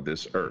pancakes on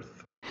this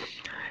Earth.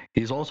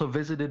 He's also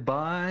visited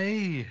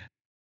by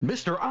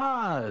Mr.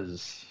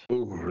 Oz.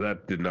 Ooh,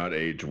 that did not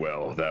age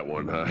well, that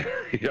one, huh?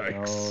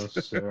 Yikes. Oh,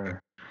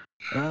 sir.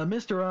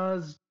 Mr.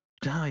 Oz,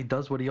 he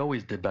does what he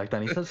always did back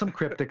then. He says some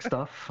cryptic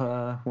stuff.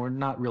 We're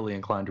not really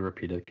inclined to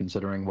repeat it,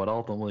 considering what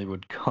ultimately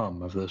would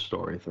come of this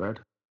story thread.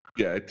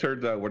 Yeah, it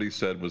turned out what he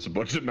said was a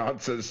bunch of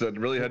nonsense that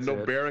really had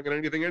no bearing on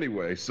anything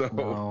anyway. So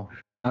no,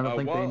 I don't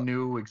think they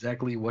knew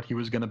exactly what he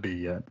was going to be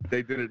yet.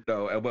 They didn't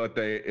know. And what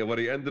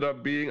he ended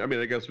up being, I mean,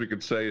 I guess we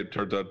could say it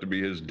turns out to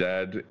be his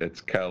dad.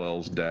 It's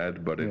Kal-El's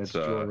dad, but it's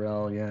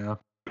Jor-El, yeah.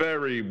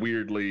 Very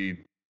weirdly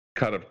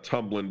kind of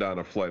tumbling down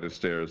a flight of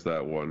stairs,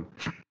 that one.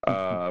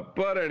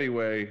 But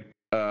anyway,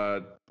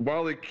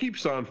 Wally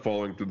keeps on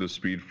falling through the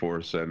Speed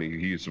Force, and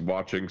he's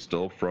watching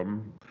still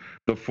from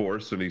the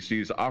Force, and he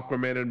sees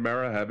Aquaman and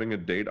Mera having a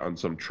date on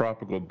some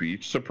tropical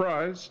beach.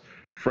 Surprise!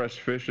 Fresh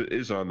fish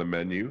is on the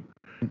menu.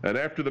 And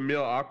after the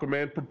meal,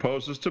 Aquaman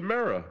proposes to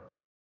Mera.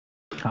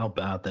 How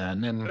about that?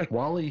 And then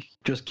Wally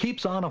just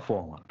keeps on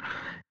a-falling.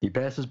 He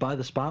passes by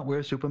the spot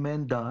where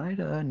Superman died.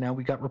 Now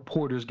we got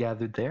reporters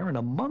gathered there, and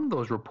among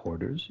those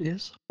reporters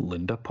is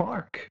Linda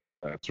Park.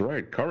 That's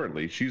right.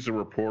 Currently, she's a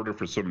reporter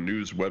for some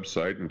news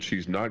website, and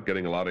she's not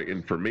getting a lot of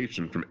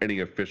information from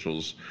any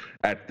officials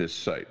at this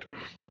site.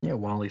 Yeah,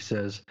 Wally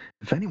says,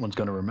 if anyone's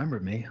going to remember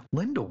me,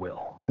 Linda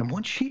will. And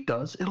once she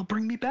does, it'll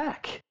bring me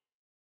back.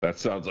 That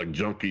sounds like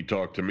junkie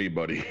talk to me,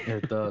 buddy.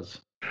 It does.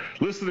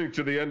 Listening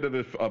to the end of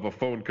a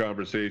phone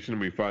conversation,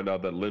 we find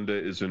out that Linda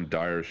is in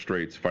dire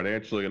straits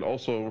financially, and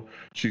also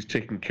she's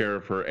taking care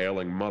of her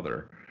ailing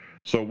mother.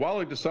 So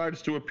Wally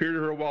decides to appear to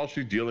her while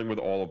she's dealing with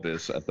all of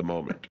this at the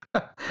moment.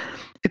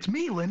 It's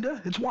me,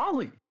 Linda. It's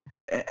Wally.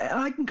 And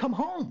I can come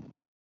home.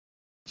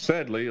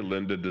 Sadly,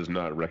 Linda does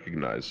not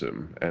recognize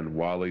him, and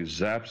Wally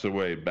zaps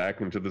away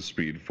back into the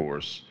Speed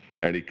Force,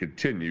 and he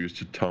continues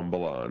to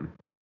tumble on.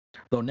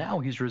 Though now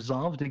he's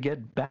resolved to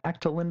get back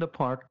to Linda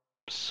Park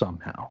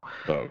somehow.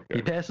 Okay.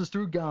 He passes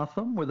through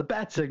Gotham, where the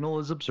bat signal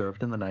is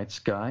observed in the night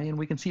sky, and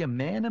we can see a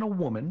man and a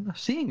woman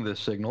seeing this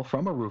signal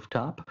from a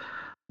rooftop.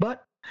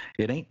 But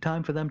it ain't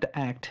time for them to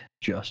act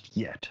just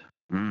yet.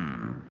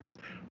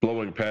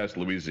 Blowing past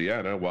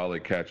Louisiana, Wally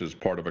catches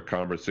part of a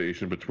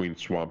conversation between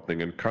Swamp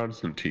Thing and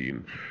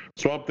Constantine.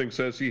 Swamp Thing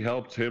says he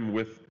helped him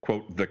with,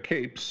 quote, the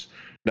capes.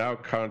 Now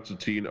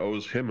Constantine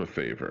owes him a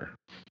favor.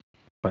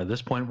 By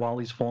this point,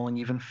 Wally's falling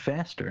even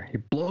faster. He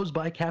blows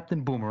by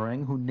Captain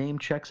Boomerang, who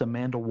name-checks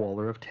Amanda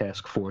Waller of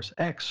Task Force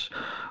X,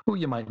 who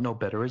you might know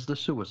better as the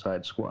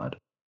Suicide Squad.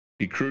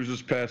 He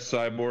cruises past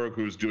Cyborg,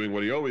 who's doing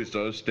what he always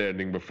does,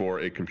 standing before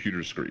a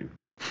computer screen.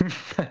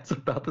 That's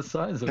about the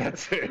size of it.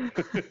 That's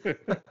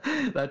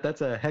it.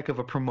 That's a heck of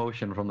a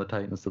promotion from the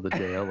Titans to the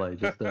JLA.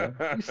 Just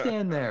you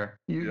stand there,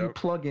 you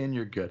plug in,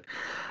 you're good.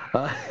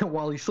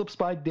 While he slips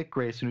by Dick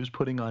Grayson, who's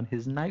putting on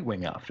his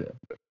Nightwing outfit.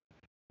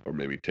 Or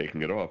maybe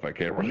taking it off, I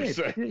can't really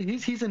say.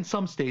 He's in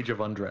some stage of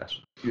undress.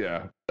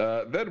 Yeah.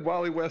 Then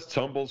Wally West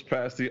tumbles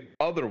past the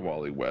other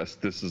Wally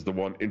West. This is the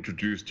one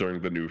introduced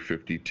during the New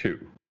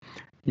 52.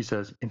 He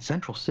says, in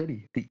Central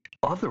City, the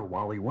other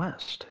Wally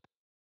West.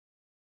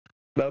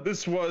 Now,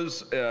 this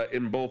was,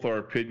 in both our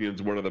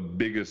opinions, one of the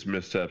biggest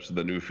missteps of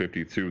the New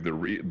 52,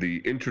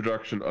 the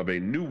introduction of a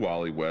new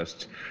Wally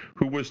West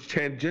who was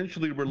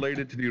tangentially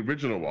related to the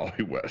original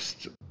Wally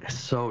West.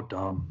 So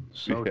dumb.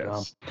 So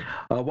dumb.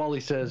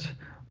 Wally says,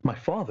 my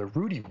father,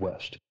 Rudy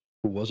West,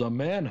 who was a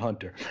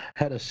manhunter,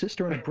 had a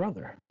sister and a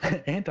brother,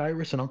 Aunt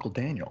Iris and Uncle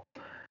Daniel.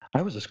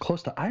 I was as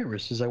close to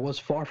Iris as I was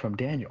far from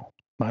Daniel.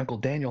 My Uncle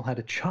Daniel had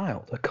a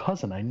child, a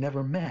cousin I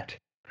never met.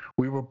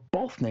 We were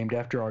both named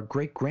after our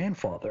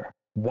great-grandfather,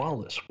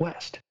 Wallace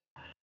West.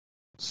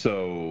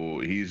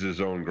 So he's his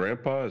own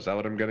grandpa? Is that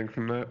what I'm getting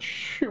from that?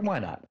 Sure, why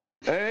not?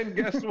 And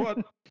guess what?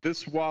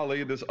 This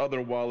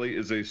other Wally,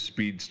 is a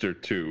speedster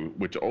too,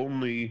 which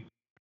only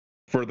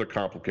further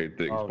complicate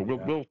things. Oh, but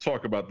yeah. we'll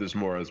talk about this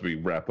more as we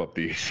wrap up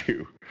the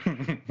issue.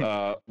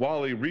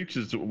 Wally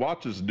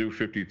watches New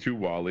 52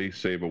 Wally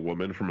save a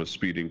woman from a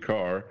speeding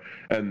car,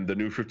 and the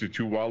New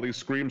 52 Wally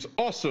screams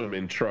 "awesome"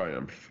 in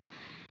triumph.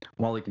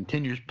 Wally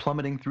continues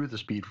plummeting through the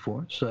Speed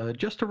Force.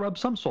 Just to rub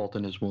some salt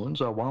in his wounds,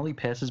 Wally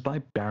passes by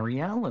Barry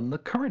Allen, the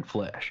current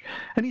Flash,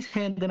 and he's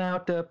handing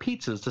out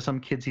pizzas to some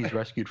kids he's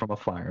rescued from a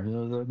fire.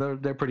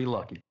 They're pretty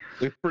lucky.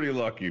 They're pretty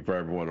lucky for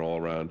everyone all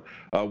around.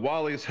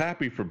 Wally's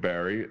happy for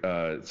Barry,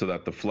 so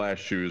that the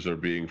Flash shoes are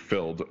being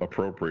filled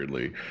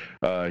appropriately.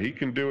 He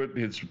can do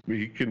it.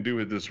 He can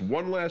do this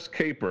one last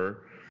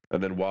caper,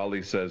 and then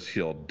Wally says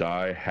he'll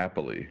die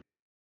happily.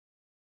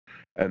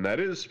 And that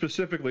is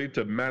specifically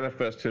to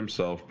manifest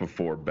himself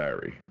before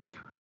Barry.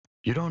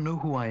 You don't know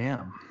who I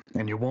am,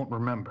 and you won't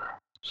remember.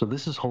 So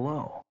this is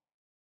hello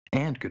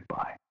and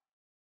goodbye.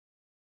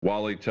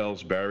 Wally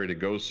tells Barry to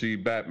go see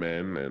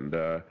Batman,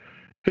 and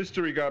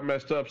history got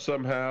messed up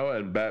somehow,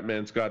 and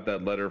Batman's got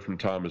that letter from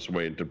Thomas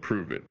Wayne to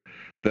prove it.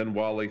 Then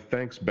Wally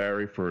thanks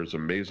Barry for his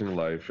amazing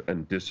life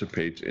and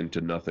dissipates into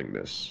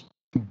nothingness.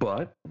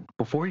 But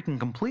before he can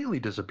completely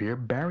disappear,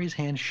 Barry's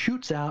hand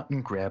shoots out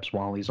and grabs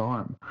Wally's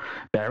arm.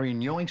 Barry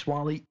yoinks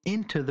Wally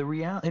into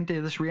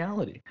this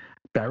reality.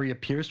 Barry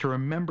appears to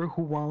remember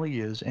who Wally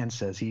is and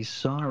says he's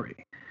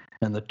sorry.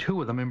 And the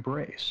two of them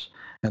embrace.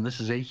 And this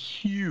is a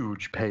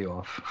huge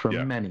payoff for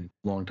many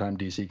longtime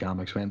DC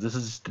Comics fans. This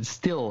is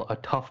still a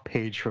tough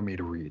page for me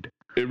to read.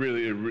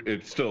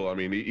 It's still, I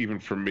mean, even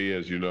for me,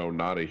 as you know,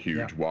 not a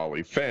huge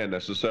Wally fan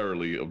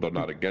necessarily, although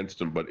not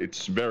against him, but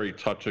it's very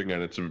touching,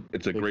 and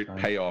it's a great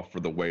payoff for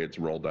the way it's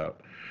rolled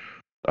out.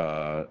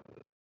 The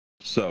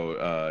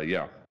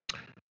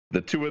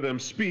two of them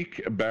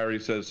speak. Barry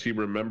says he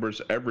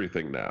remembers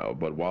everything now,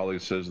 but Wally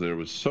says there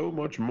was so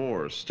much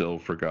more still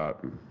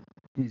forgotten.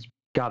 He's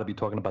got to be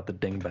talking about the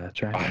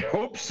dingbats, right? I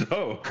hope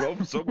so. I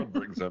hope someone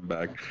brings them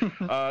back.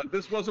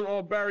 This wasn't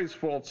all Barry's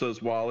fault,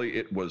 says Wally.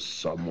 It was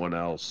someone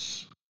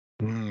else.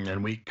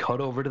 And we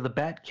cut over to the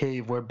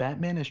Batcave, where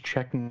Batman is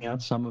checking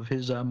out some of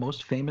his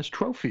most famous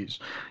trophies.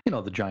 You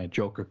know, the giant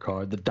Joker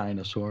card, the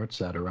dinosaur,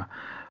 etc.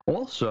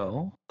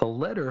 Also, the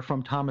letter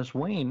from Thomas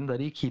Wayne that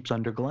he keeps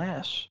under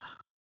glass.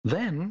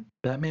 Then,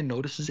 Batman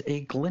notices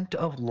a glint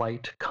of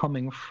light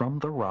coming from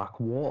the rock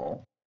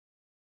wall.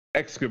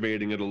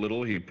 Excavating it a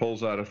little, he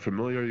pulls out a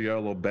familiar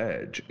yellow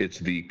badge. It's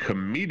the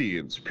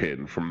Comedian's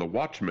Pin from the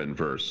Watchmen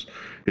verse.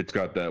 It's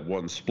got that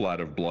one splat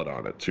of blood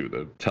on it, too,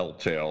 the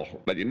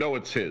telltale, that you know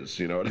it's his,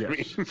 you know what I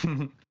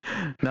mean?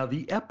 Now,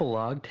 the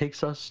epilogue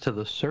takes us to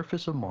the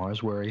surface of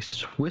Mars, where a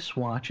Swiss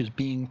watch is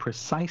being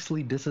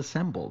precisely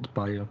disassembled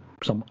by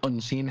some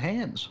unseen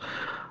hands.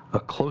 A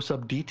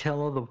close-up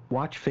detail of the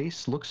watch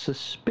face looks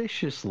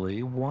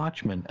suspiciously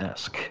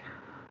Watchmen-esque.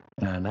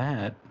 And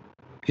that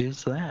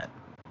is that.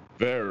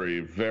 Very,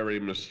 very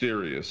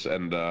mysterious,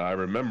 and I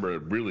remember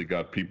it really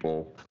got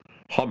people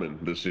humming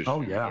this issue.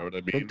 Oh, yeah. You know what I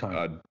mean? Big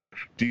time.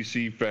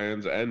 DC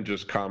fans and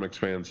just comics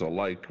fans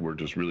alike were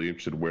just really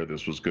interested where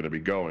this was going to be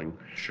going.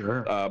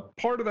 Sure.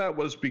 Part of that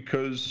was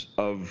because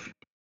of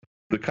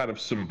the kind of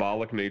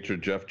symbolic nature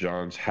Geoff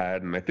Johns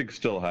had, and I think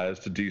still has,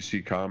 to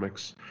DC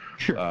Comics.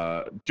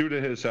 Sure. Due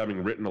to his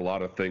having written a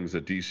lot of things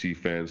that DC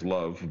fans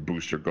love,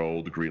 Booster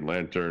Gold, Green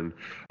Lantern,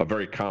 a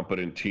very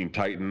competent Teen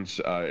Titans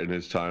in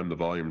his time, the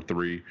Volume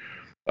 3,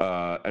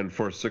 and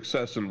for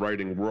success in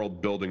writing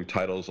world-building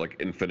titles like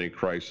Infinite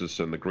Crisis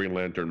and the Green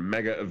Lantern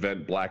mega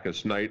event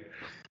Blackest Night,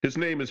 his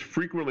name is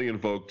frequently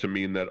invoked to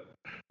mean that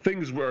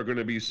things are going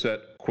to be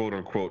set,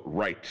 quote-unquote,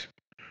 right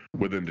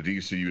within the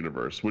DC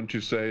universe, wouldn't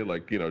you say?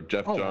 Like, you know,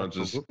 Geoff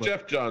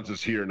Johns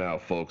is here now,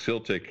 folks.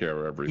 He'll take care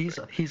of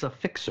everything. He's a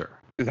fixer.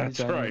 That's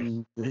right.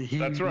 He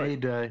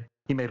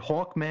made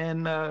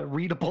Hawkman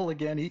readable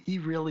again. He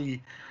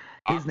really,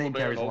 his name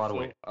carries a lot of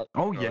weight.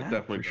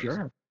 Definitely for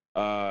sure.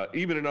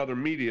 Even in other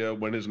media,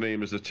 when his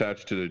name is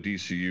attached to the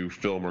DCU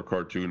film or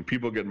cartoon,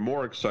 people get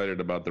more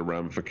excited about the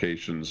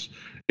ramifications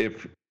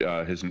if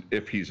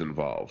he's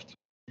involved.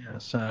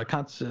 Yes.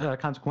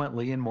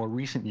 Consequently, in more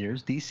recent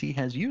years, DC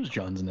has used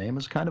John's name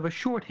as kind of a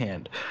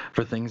shorthand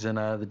for things in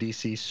the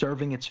DC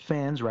serving its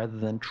fans rather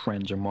than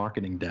trends or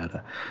marketing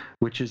data,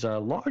 which is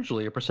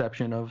largely a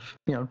perception of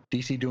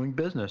DC doing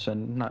business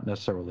and not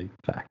necessarily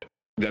fact.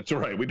 That's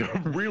right. We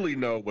don't really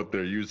know what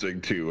they're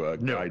using to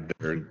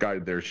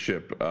guide their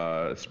ship.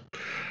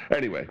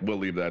 Anyway, we'll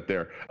leave that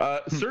there.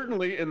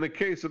 Certainly, in the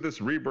case of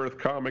this Rebirth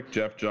comic,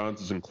 Geoff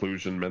Johns'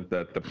 inclusion meant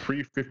that the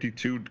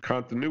pre-52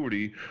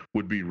 continuity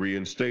would be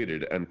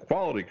reinstated and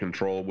quality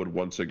control would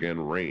once again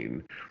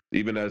reign.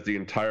 Even as the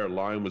entire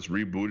line was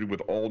rebooted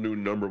with all new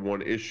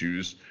 #1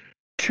 issues,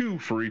 2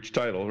 for each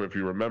title, if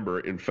you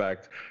remember. In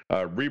fact,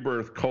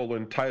 Rebirth :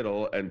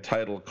 title and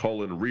title :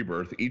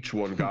 Rebirth, each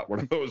one got one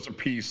of those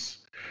apiece.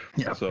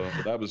 Yeah. So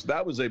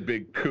that was a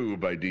big coup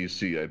by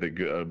DC. I think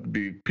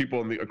the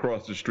people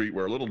across the street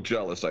were a little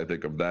jealous, I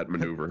think, of that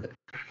maneuver.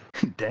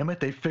 Damn it,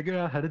 they figured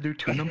out how to do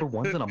 2 number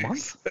ones in a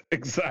month?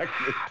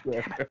 Exactly.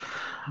 Damn it.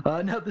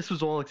 Now, this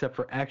was all except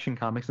for Action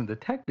Comics and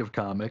Detective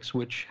Comics,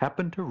 which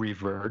happened to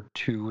revert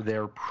to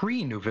their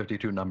pre-New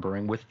 52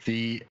 numbering with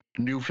the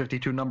New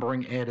 52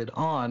 numbering added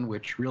on,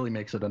 which really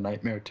makes it a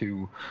nightmare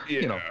to,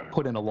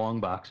 put in a long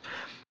box.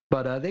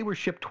 But they were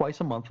shipped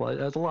twice a month,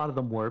 as a lot of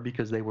them were,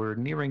 because they were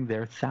nearing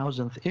their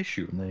 1,000th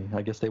issue. And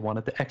I guess they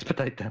wanted to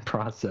expedite that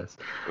process.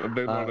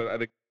 I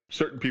think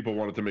certain people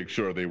wanted to make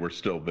sure they were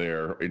still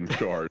there in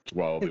charge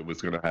while it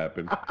was going to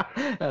happen.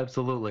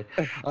 Absolutely.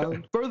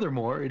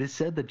 Furthermore, it is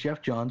said that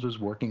Geoff Johns was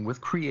working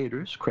with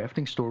creators,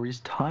 crafting stories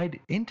tied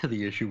into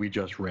the issue we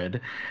just read,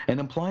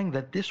 and implying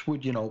that this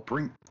would,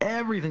 bring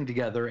everything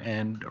together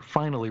and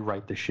finally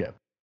right the ship.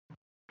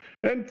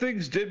 And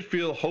things did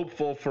feel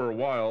hopeful for a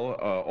while,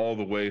 all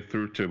the way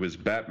through to his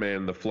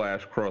Batman the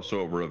Flash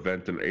crossover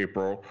event in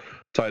April,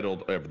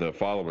 of the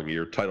following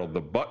year, titled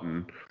The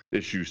Button,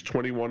 issues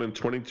 21 and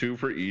 22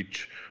 for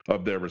each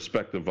of their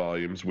respective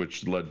volumes,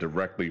 which led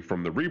directly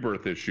from the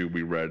Rebirth issue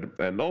we read,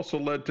 and also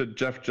led to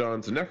Geoff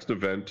Johns' next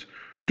event,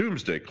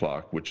 Doomsday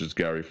Clock, which is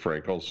Gary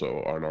Frank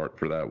also on art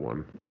for that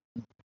one.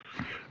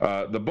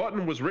 The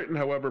Button was written,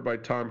 however, by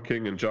Tom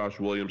King and Josh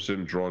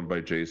Williamson, drawn by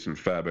Jason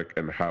Fabok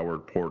and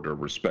Howard Porter,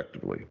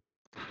 respectively.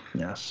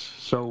 Yes.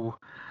 So,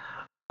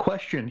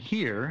 question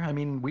here, I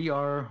mean, we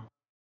are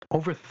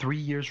over 3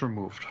 years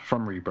removed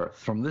from Rebirth,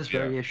 from this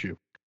very issue.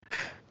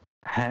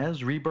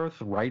 Has Rebirth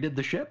righted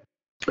the ship?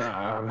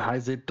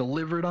 Has it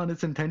delivered on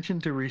its intention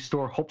to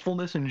restore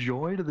hopefulness and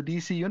joy to the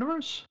DC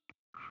universe?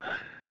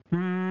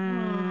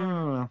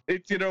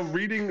 It's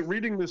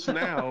reading this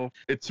now,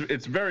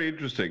 it's very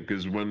interesting,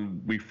 because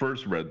when we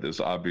first read this,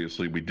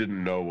 obviously we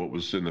didn't know what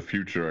was in the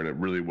future, and it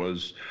really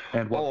was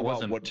all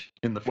about what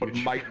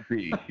might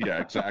be. Yeah,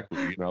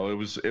 exactly.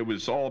 It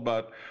was all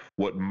about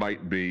what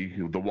might be.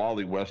 The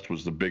Wally West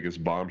was the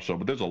biggest bombshell,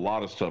 but there's a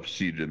lot of stuff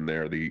seeded in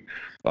there. The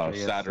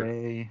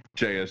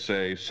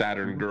JSA,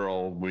 Saturn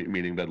Girl,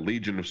 meaning that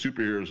Legion of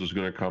Superheroes was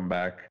going to come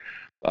back.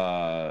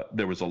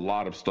 There was a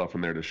lot of stuff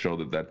in there to show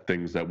that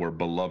things that were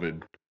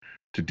beloved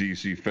to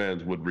DC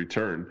fans would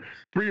return.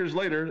 3 years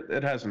later,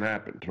 it hasn't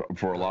happened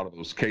for a lot of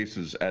those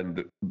cases,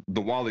 and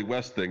the Wally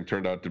West thing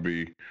turned out to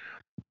be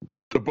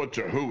a bunch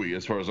of hooey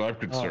as far as I'm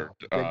concerned.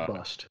 Big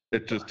bust.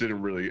 It just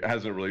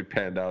hasn't really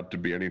panned out to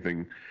be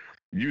anything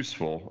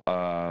useful.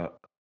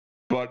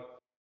 But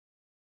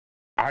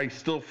I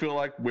still feel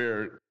like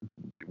we're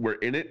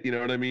in it, you know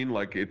what I mean?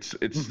 Like it's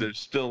there's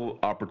still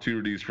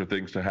opportunities for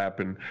things to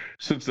happen.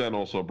 Since then,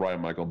 also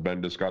Brian Michael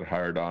Bendis got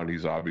hired on.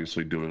 He's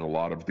obviously doing a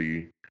lot of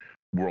the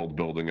world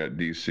building at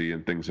DC,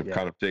 and things have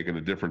kind of taken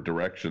a different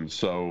direction.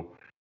 So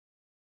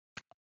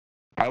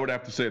I would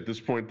have to say at this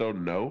point, though,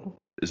 no.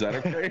 Is that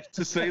okay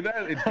to say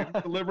that? It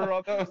didn't deliver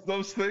on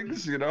those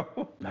things,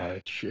 No,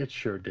 it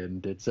sure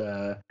didn't. It's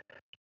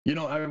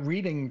I'm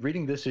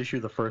reading this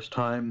issue the first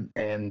time,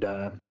 and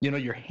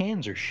your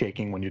hands are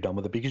shaking when you're done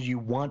with it, because you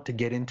want to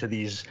get into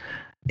these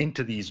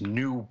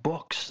new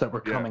books that were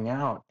coming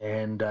out,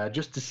 and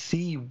just to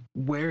see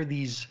where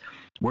these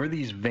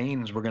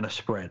veins were going to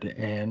spread.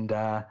 And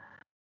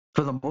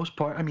for the most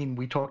part, I mean,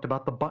 we talked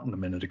about The Button a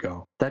minute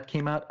ago. That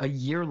came out a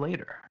year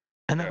later,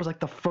 and that was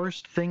like the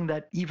first thing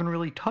that even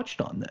really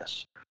touched on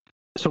this.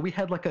 So we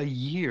had like a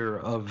year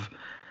of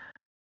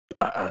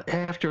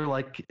after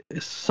like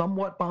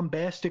somewhat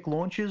bombastic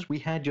launches, we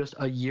had just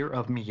a year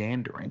of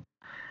meandering.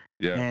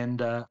 Yeah.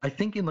 And I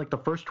think in like the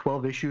first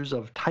 12 issues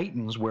of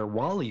Titans, where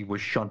Wally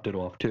was shunted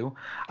off to,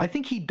 I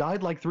think he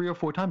died like 3 or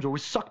 4 times, or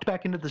was sucked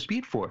back into the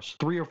Speed Force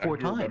 3 or 4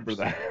 times. Remember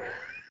that?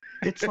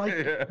 It's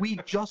like we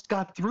just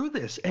got through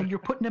this, and you're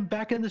putting him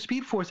back in the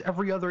Speed Force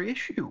every other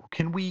issue.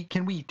 Can we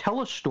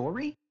tell a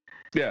story?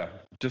 Yeah,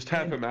 just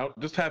have him out.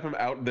 Just have him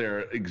out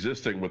there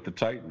existing with the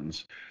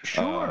Titans.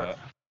 Sure.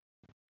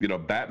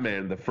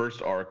 Batman, the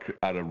first arc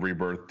out of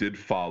Rebirth, did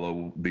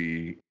follow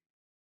the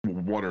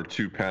 1 or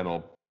 2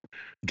 panel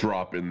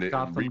drop in the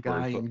Gotham Rebirth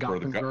guy and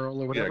Gotham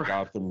Girl or whatever. Yeah,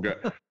 Gotham guy.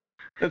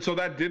 And so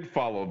that did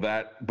follow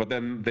that, but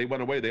then they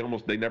went away.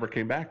 They never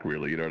came back,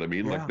 really. You know what I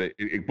mean? Yeah. Like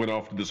it went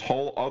off this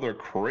whole other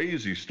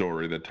crazy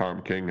story that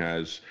Tom King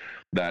has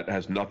that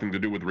has nothing to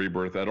do with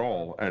Rebirth at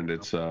all. And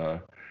it's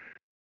the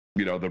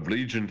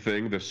Legion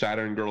thing, the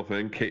Saturn Girl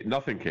thing.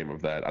 Nothing came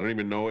of that. I don't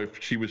even know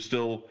if she was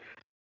still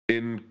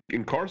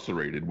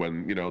incarcerated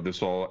when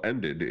this all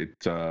ended.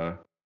 I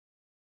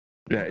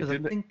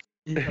think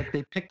like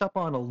they picked up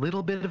on a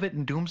little bit of it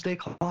in Doomsday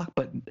Clock,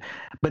 but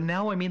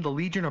now, I mean, the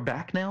Legion are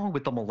back now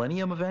with the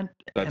Millennium event.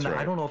 That's right.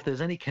 I don't know if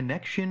there's any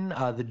connection.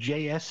 The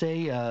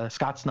JSA,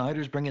 Scott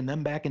Snyder's bringing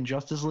them back in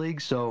Justice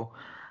League, so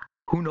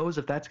who knows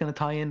if that's going to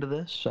tie into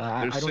this.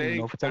 I don't even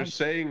know if it's. They're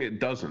saying it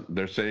doesn't.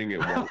 They're saying it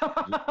won't.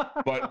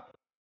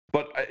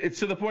 But it's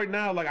to the point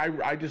now, like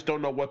I just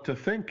don't know what to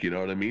think. You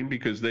know what I mean?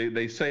 Because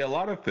they say a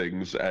lot of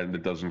things, and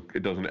it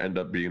doesn't end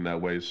up being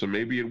that way. So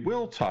maybe it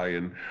will tie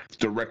in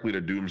directly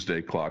to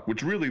Doomsday Clock,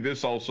 which really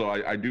this also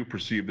I do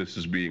perceive this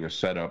as being a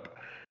setup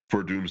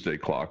for Doomsday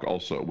Clock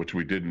also, which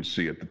we didn't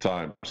see at the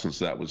time since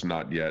that was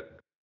not yet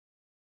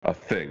a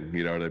thing.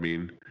 You know what I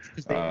mean?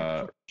 Because they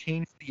actually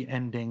changed the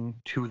ending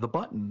to the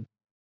button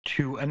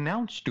to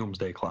announce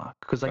Doomsday Clock.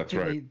 Because I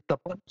think the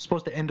button was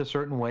supposed to end a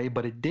certain way,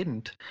 but it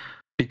didn't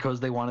because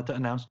they wanted to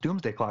announce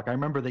Doomsday Clock. I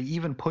remember they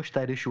even pushed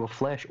that issue of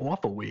Flash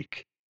off a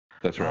week.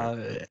 That's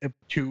right.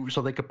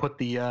 So they could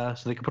put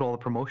all the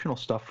promotional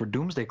stuff for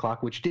Doomsday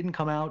Clock, which didn't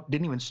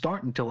even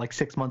start until like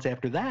 6 months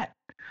after that.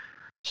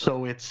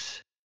 So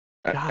it's.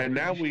 God, and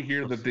now we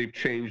hear that they've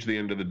changed the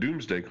end of the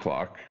Doomsday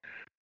Clock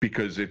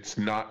because it's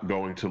not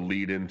going to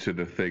lead into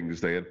the things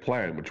they had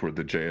planned, which were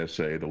the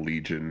JSA, the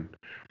Legion,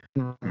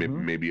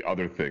 maybe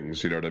other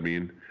things. You know what I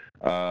mean?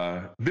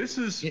 This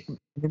is in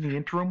the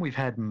interim. We've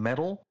had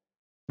Metal,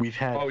 we've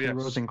had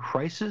Heroes in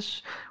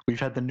Crisis, we've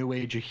had the New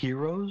Age of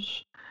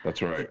Heroes.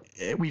 That's right.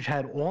 We've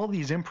had all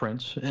these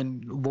imprints,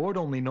 and Lord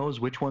only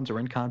knows which ones are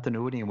in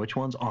continuity and which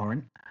ones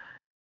aren't.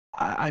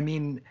 I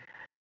mean.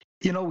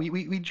 You know,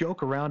 we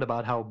joke around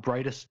about how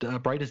Brightest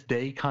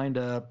Day kind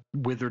of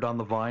withered on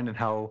the vine, and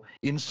how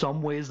in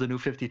some ways the New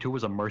 52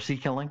 was a mercy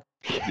killing.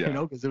 You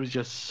know, because it was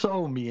just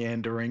so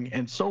meandering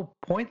and so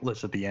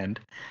pointless at the end.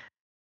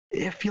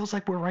 It feels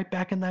like we're right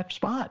back in that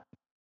spot.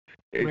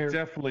 It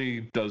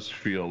definitely does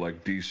feel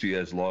like DC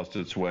has lost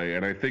its way,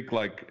 and I think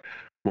like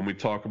when we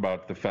talk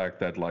about the fact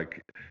that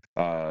like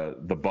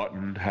the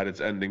button had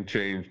its ending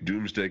change,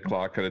 Doomsday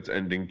Clock had its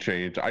ending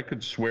change. I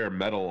could swear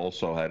Metal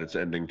also had its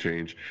ending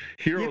change.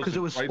 Heroes because it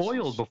was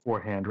spoiled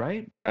beforehand,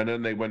 right? And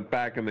then they went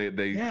back and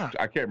they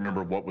I can't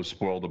remember what was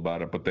spoiled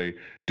about it, but they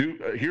do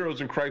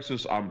Heroes in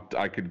Crisis.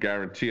 I could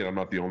guarantee, and I'm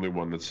not the only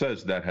one that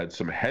says that had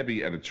some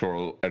heavy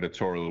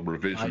editorial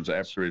revisions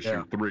after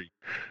issue 3.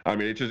 I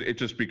mean, it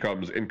just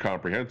becomes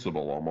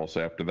incomprehensible almost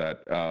after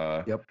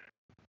that. Yep.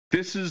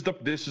 This is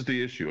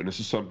the issue, and this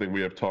is something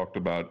we have talked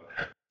about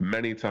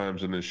many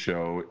times in this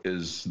show,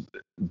 is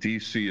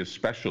DC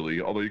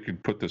especially, although you can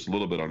put this a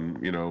little bit on,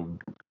 you know,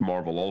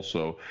 Marvel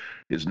also,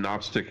 is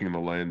not sticking the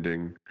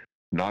landing,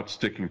 not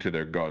sticking to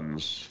their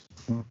guns.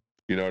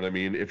 You know what I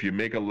mean? If you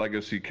make a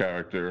legacy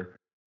character,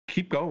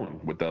 keep going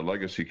with that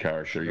legacy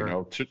character. Sure. You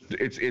know,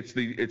 it's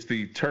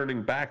the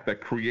turning back that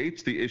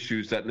creates the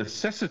issues that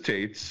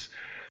necessitates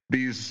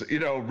these, you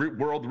know,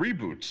 world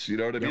reboots. You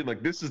know what I mean?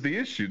 Like, this is the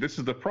issue. This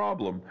is the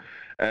problem.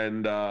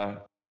 And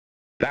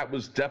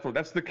that's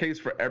the case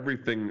for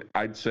everything,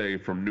 I'd say,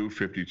 from New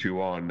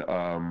 52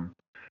 on.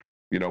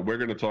 You know, we're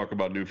going to talk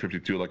about New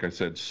 52, like I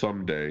said,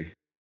 someday.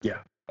 Yeah.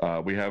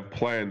 We have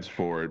plans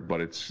for it,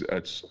 but it's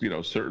you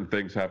know, certain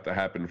things have to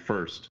happen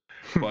first.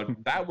 But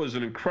that was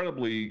an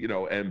incredibly, you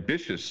know,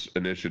 ambitious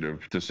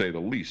initiative, to say the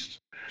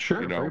least.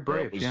 Sure, you know,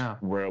 very brave,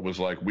 where it was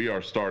like, we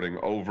are starting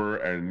over,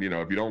 and, you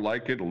know, if you don't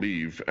like it,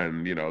 leave.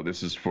 And, you know,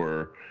 this is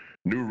for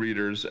new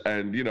readers.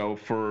 And, you know,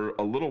 for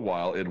a little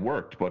while it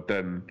worked, but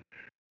then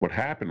what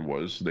happened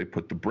was they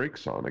put the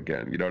brakes on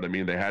again. You know what I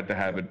mean? They had to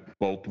have it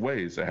both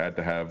ways. They had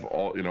to have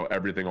all, you know,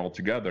 everything all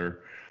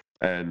together,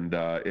 and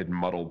it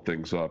muddled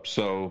things up.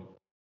 So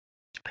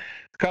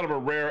kind of a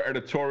rare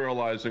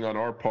editorializing on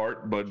our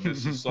part, but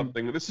this is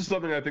something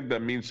I think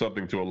that means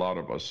something to a lot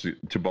of us,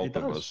 to both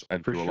of us,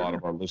 and to a lot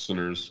of our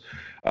listeners.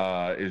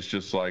 Is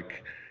just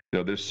like, you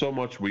know, there's so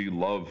much we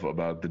love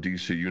about the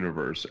DC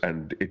universe,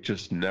 and it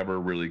just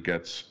never really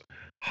gets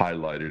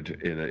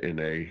highlighted in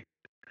a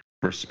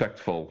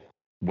respectful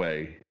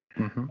way.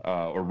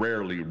 Or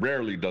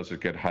rarely does it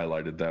get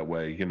highlighted that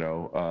way, you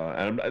know.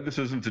 And this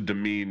isn't to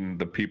demean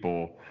the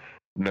people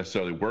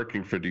necessarily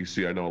working for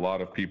DC. I know a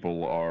lot of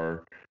people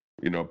are,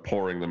 you know,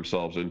 pouring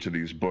themselves into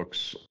these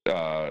books.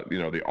 You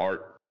know, the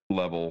art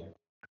level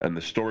and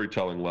the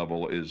storytelling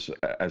level is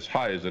as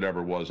high as it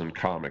ever was in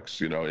comics,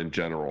 you know, in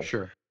general.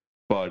 Sure.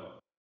 But,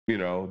 you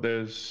know,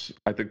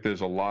 I think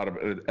there's a lot of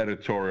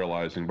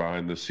editorializing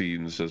behind the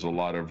scenes. There's a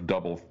lot of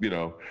double, you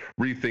know,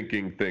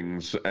 rethinking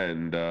things,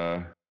 and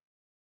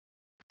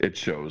it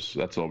shows.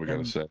 That's all we got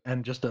to say.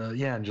 And just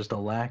a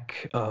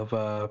lack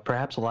of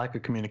perhaps a lack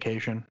of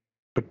communication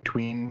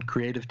between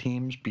creative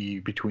teams,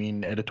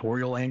 between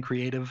editorial and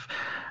creative.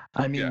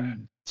 I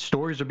mean,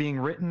 stories are being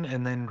written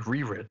and then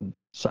rewritten.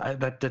 So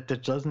that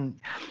doesn't.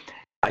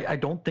 I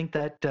don't think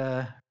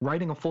that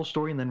writing a full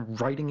story and then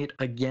writing it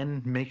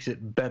again makes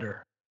it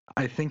better.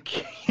 I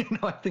think, you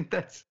know, I think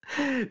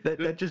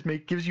that just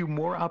gives you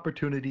more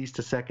opportunities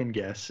to second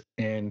guess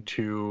and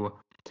to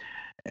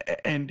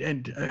and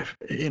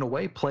in a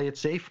way play it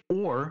safe,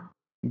 or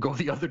go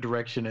the other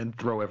direction and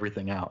throw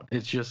everything out.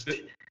 It's just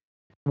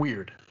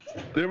weird.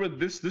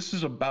 This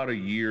is about a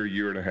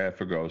year and a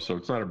half ago, so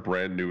it's not a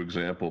brand new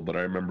example, but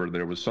I remember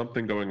there was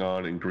something going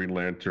on in Green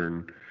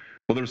Lantern.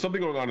 Well, there was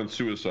something going on in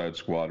Suicide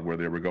Squad where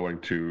they were going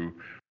to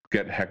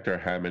get Hector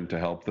Hammond to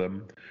help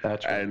them.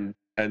 That's right.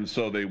 And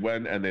so they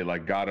went and they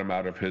like got him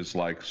out of his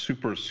like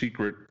super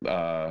secret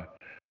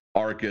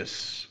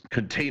Argus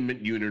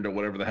containment unit or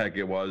whatever the heck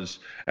it was,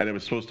 and it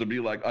was supposed to be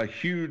like a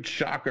huge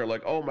shocker,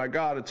 like, oh my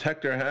God, it's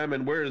Hector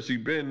Hammond, where has he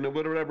been,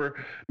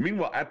 whatever.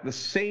 Meanwhile, at the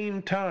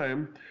same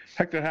time,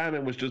 Hector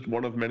Hammond was just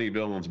one of many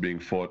villains being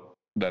fought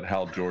that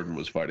Hal Jordan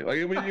was fighting.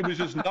 Like, I mean, it was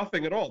just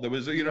nothing at all. There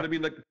was, you know what I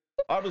mean? Like,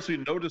 obviously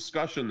no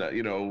discussion that,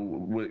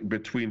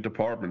 between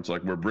departments,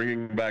 like, we're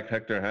bringing back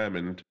Hector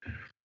Hammond.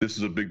 This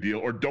is a big deal.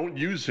 Or don't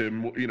use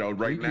him,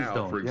 right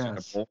now, for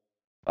example.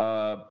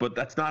 Yes. But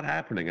that's not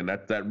happening. And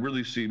that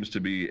really seems to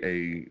be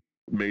a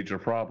major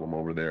problem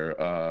over there.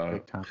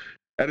 Big time.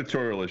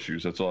 Editorial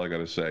issues. That's all I got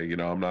to say.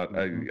 I'm not,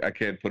 I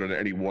can't put it on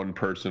any one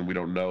person. We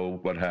don't know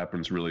what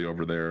happens really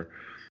over there.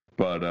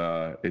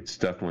 But it's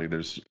definitely,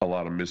 there's a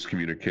lot of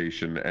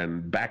miscommunication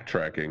and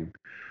backtracking,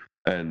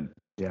 and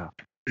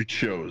it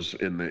shows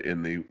in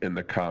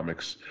the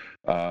comics.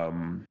 But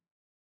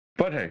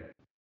hey,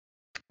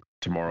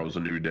 tomorrow's a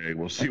new day.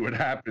 We'll see what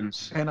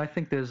happens. And I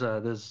think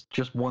there's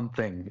just one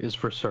thing is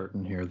for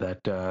certain here,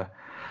 that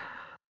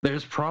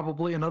there's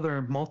probably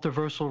another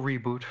multiversal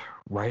reboot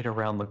right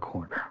around the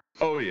corner.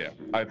 Oh yeah,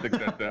 I think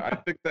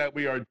that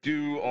we are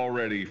due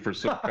already for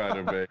some kind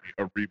of a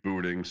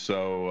rebooting.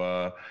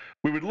 So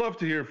we would love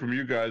to hear from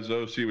you guys,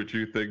 though. See what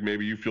you think.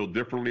 Maybe you feel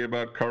differently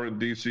about current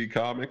DC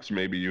comics.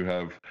 Maybe you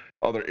have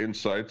other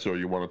insights, or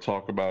you want to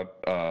talk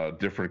about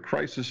different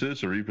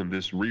crises, or even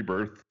this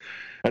rebirth.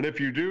 And if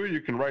you do,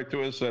 you can write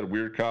to us at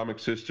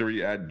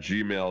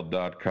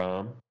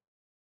weirdcomicshistory@gmail.com.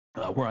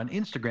 We're on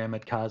Instagram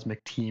at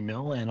Cosmic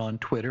T-Mill and on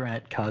Twitter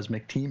at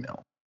Cosmic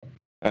T-Mill.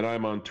 And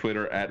I'm on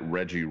Twitter at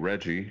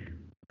Reggie.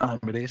 I'm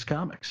at Ace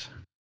Comics.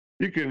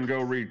 You can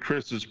go read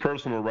Chris's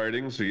personal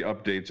writings. He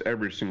updates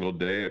every single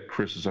day at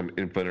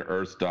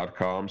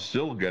chrisisoninfiniteearths.com.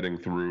 Still getting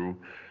through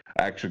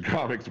Action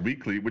Comics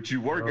Weekly, which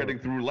you were getting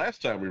through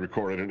last time we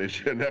recorded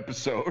an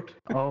episode.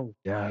 Oh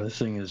yeah, this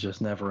thing is just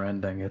never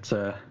ending. It's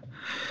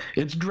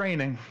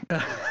draining.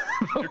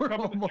 You're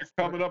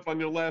coming up on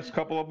your last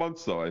couple of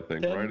months, though, I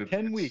think, right?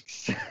 10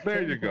 weeks.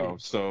 There you go.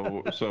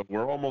 So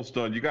we're almost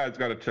done. You guys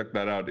got to check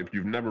that out. If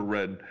you've never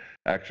read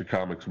Action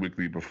Comics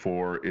Weekly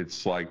before,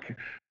 it's like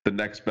the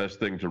next best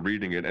thing to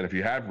reading it. And if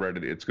you have read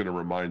it, it's going to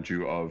remind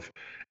you of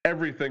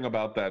everything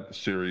about that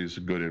series,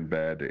 good and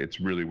bad.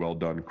 It's really well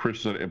done.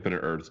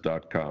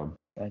 chrisisoninfiniteearths.com.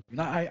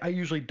 I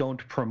usually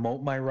don't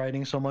promote my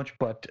writing so much,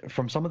 but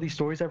from some of these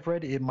stories I've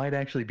read, it might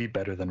actually be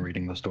better than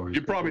reading the stories.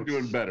 You're probably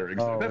doing better.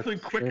 Definitely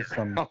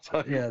quicker.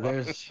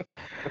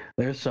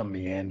 There's some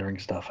meandering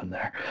stuff in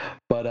there.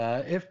 But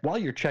if while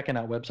you're checking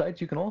out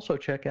websites, you can also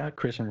check out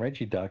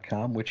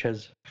chrisandreggie.com, which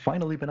has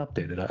finally been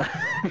updated.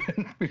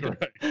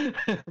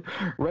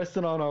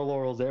 Resting on our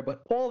laurels there,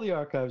 but all the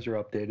archives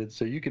are updated,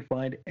 so you can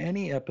find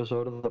any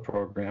episode of the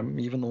program,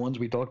 even the ones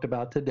we talked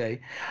about today,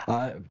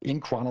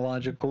 in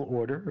chronological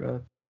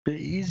order.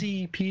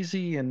 Easy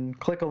peasy, and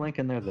click a link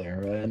and they're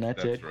there. And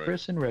that's it, right.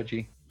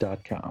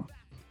 chrisandreggie.com.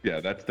 Yeah,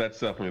 that's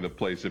definitely the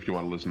place if you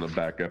want to listen to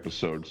back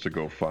episodes to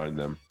go find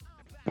them.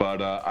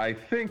 But I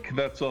think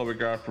that's all we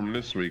got from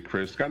this week,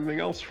 Chris. Got anything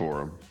else for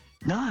them?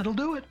 No, it'll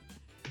do it.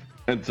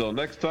 Until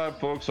next time,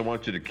 folks, I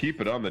want you to keep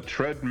it on the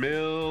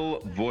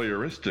treadmill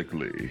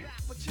voyeuristically.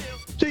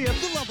 The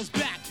love is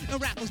back,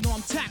 and rappers know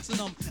I'm taxing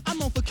them. I'm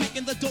known for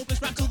kicking the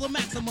dopest rap to the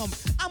maximum.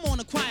 I'm on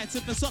a quiet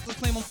tip and suckers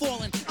claim I'm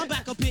falling. I'm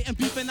back up here and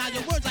beefing out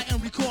your words I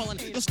am recalling.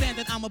 You're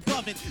standing, I'm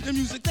above it. The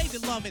music, they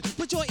did love it.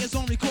 Put your ears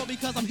on record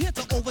because I'm here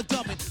to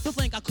overdub it. To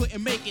think I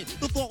couldn't make it,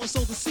 the thought was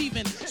so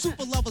deceiving.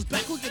 Super lovers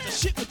back, who gives a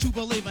shit what you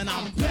believe in?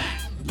 I'm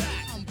back,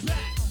 I'm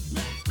back,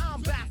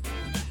 I'm back,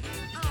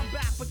 I'm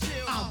back for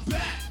chill. I'm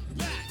back.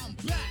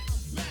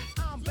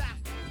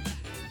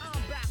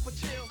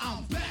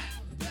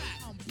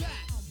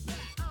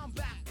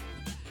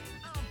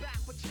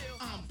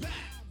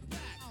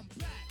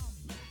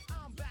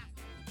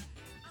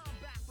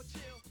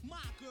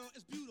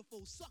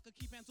 Sucker,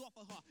 keep hands off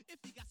of her. If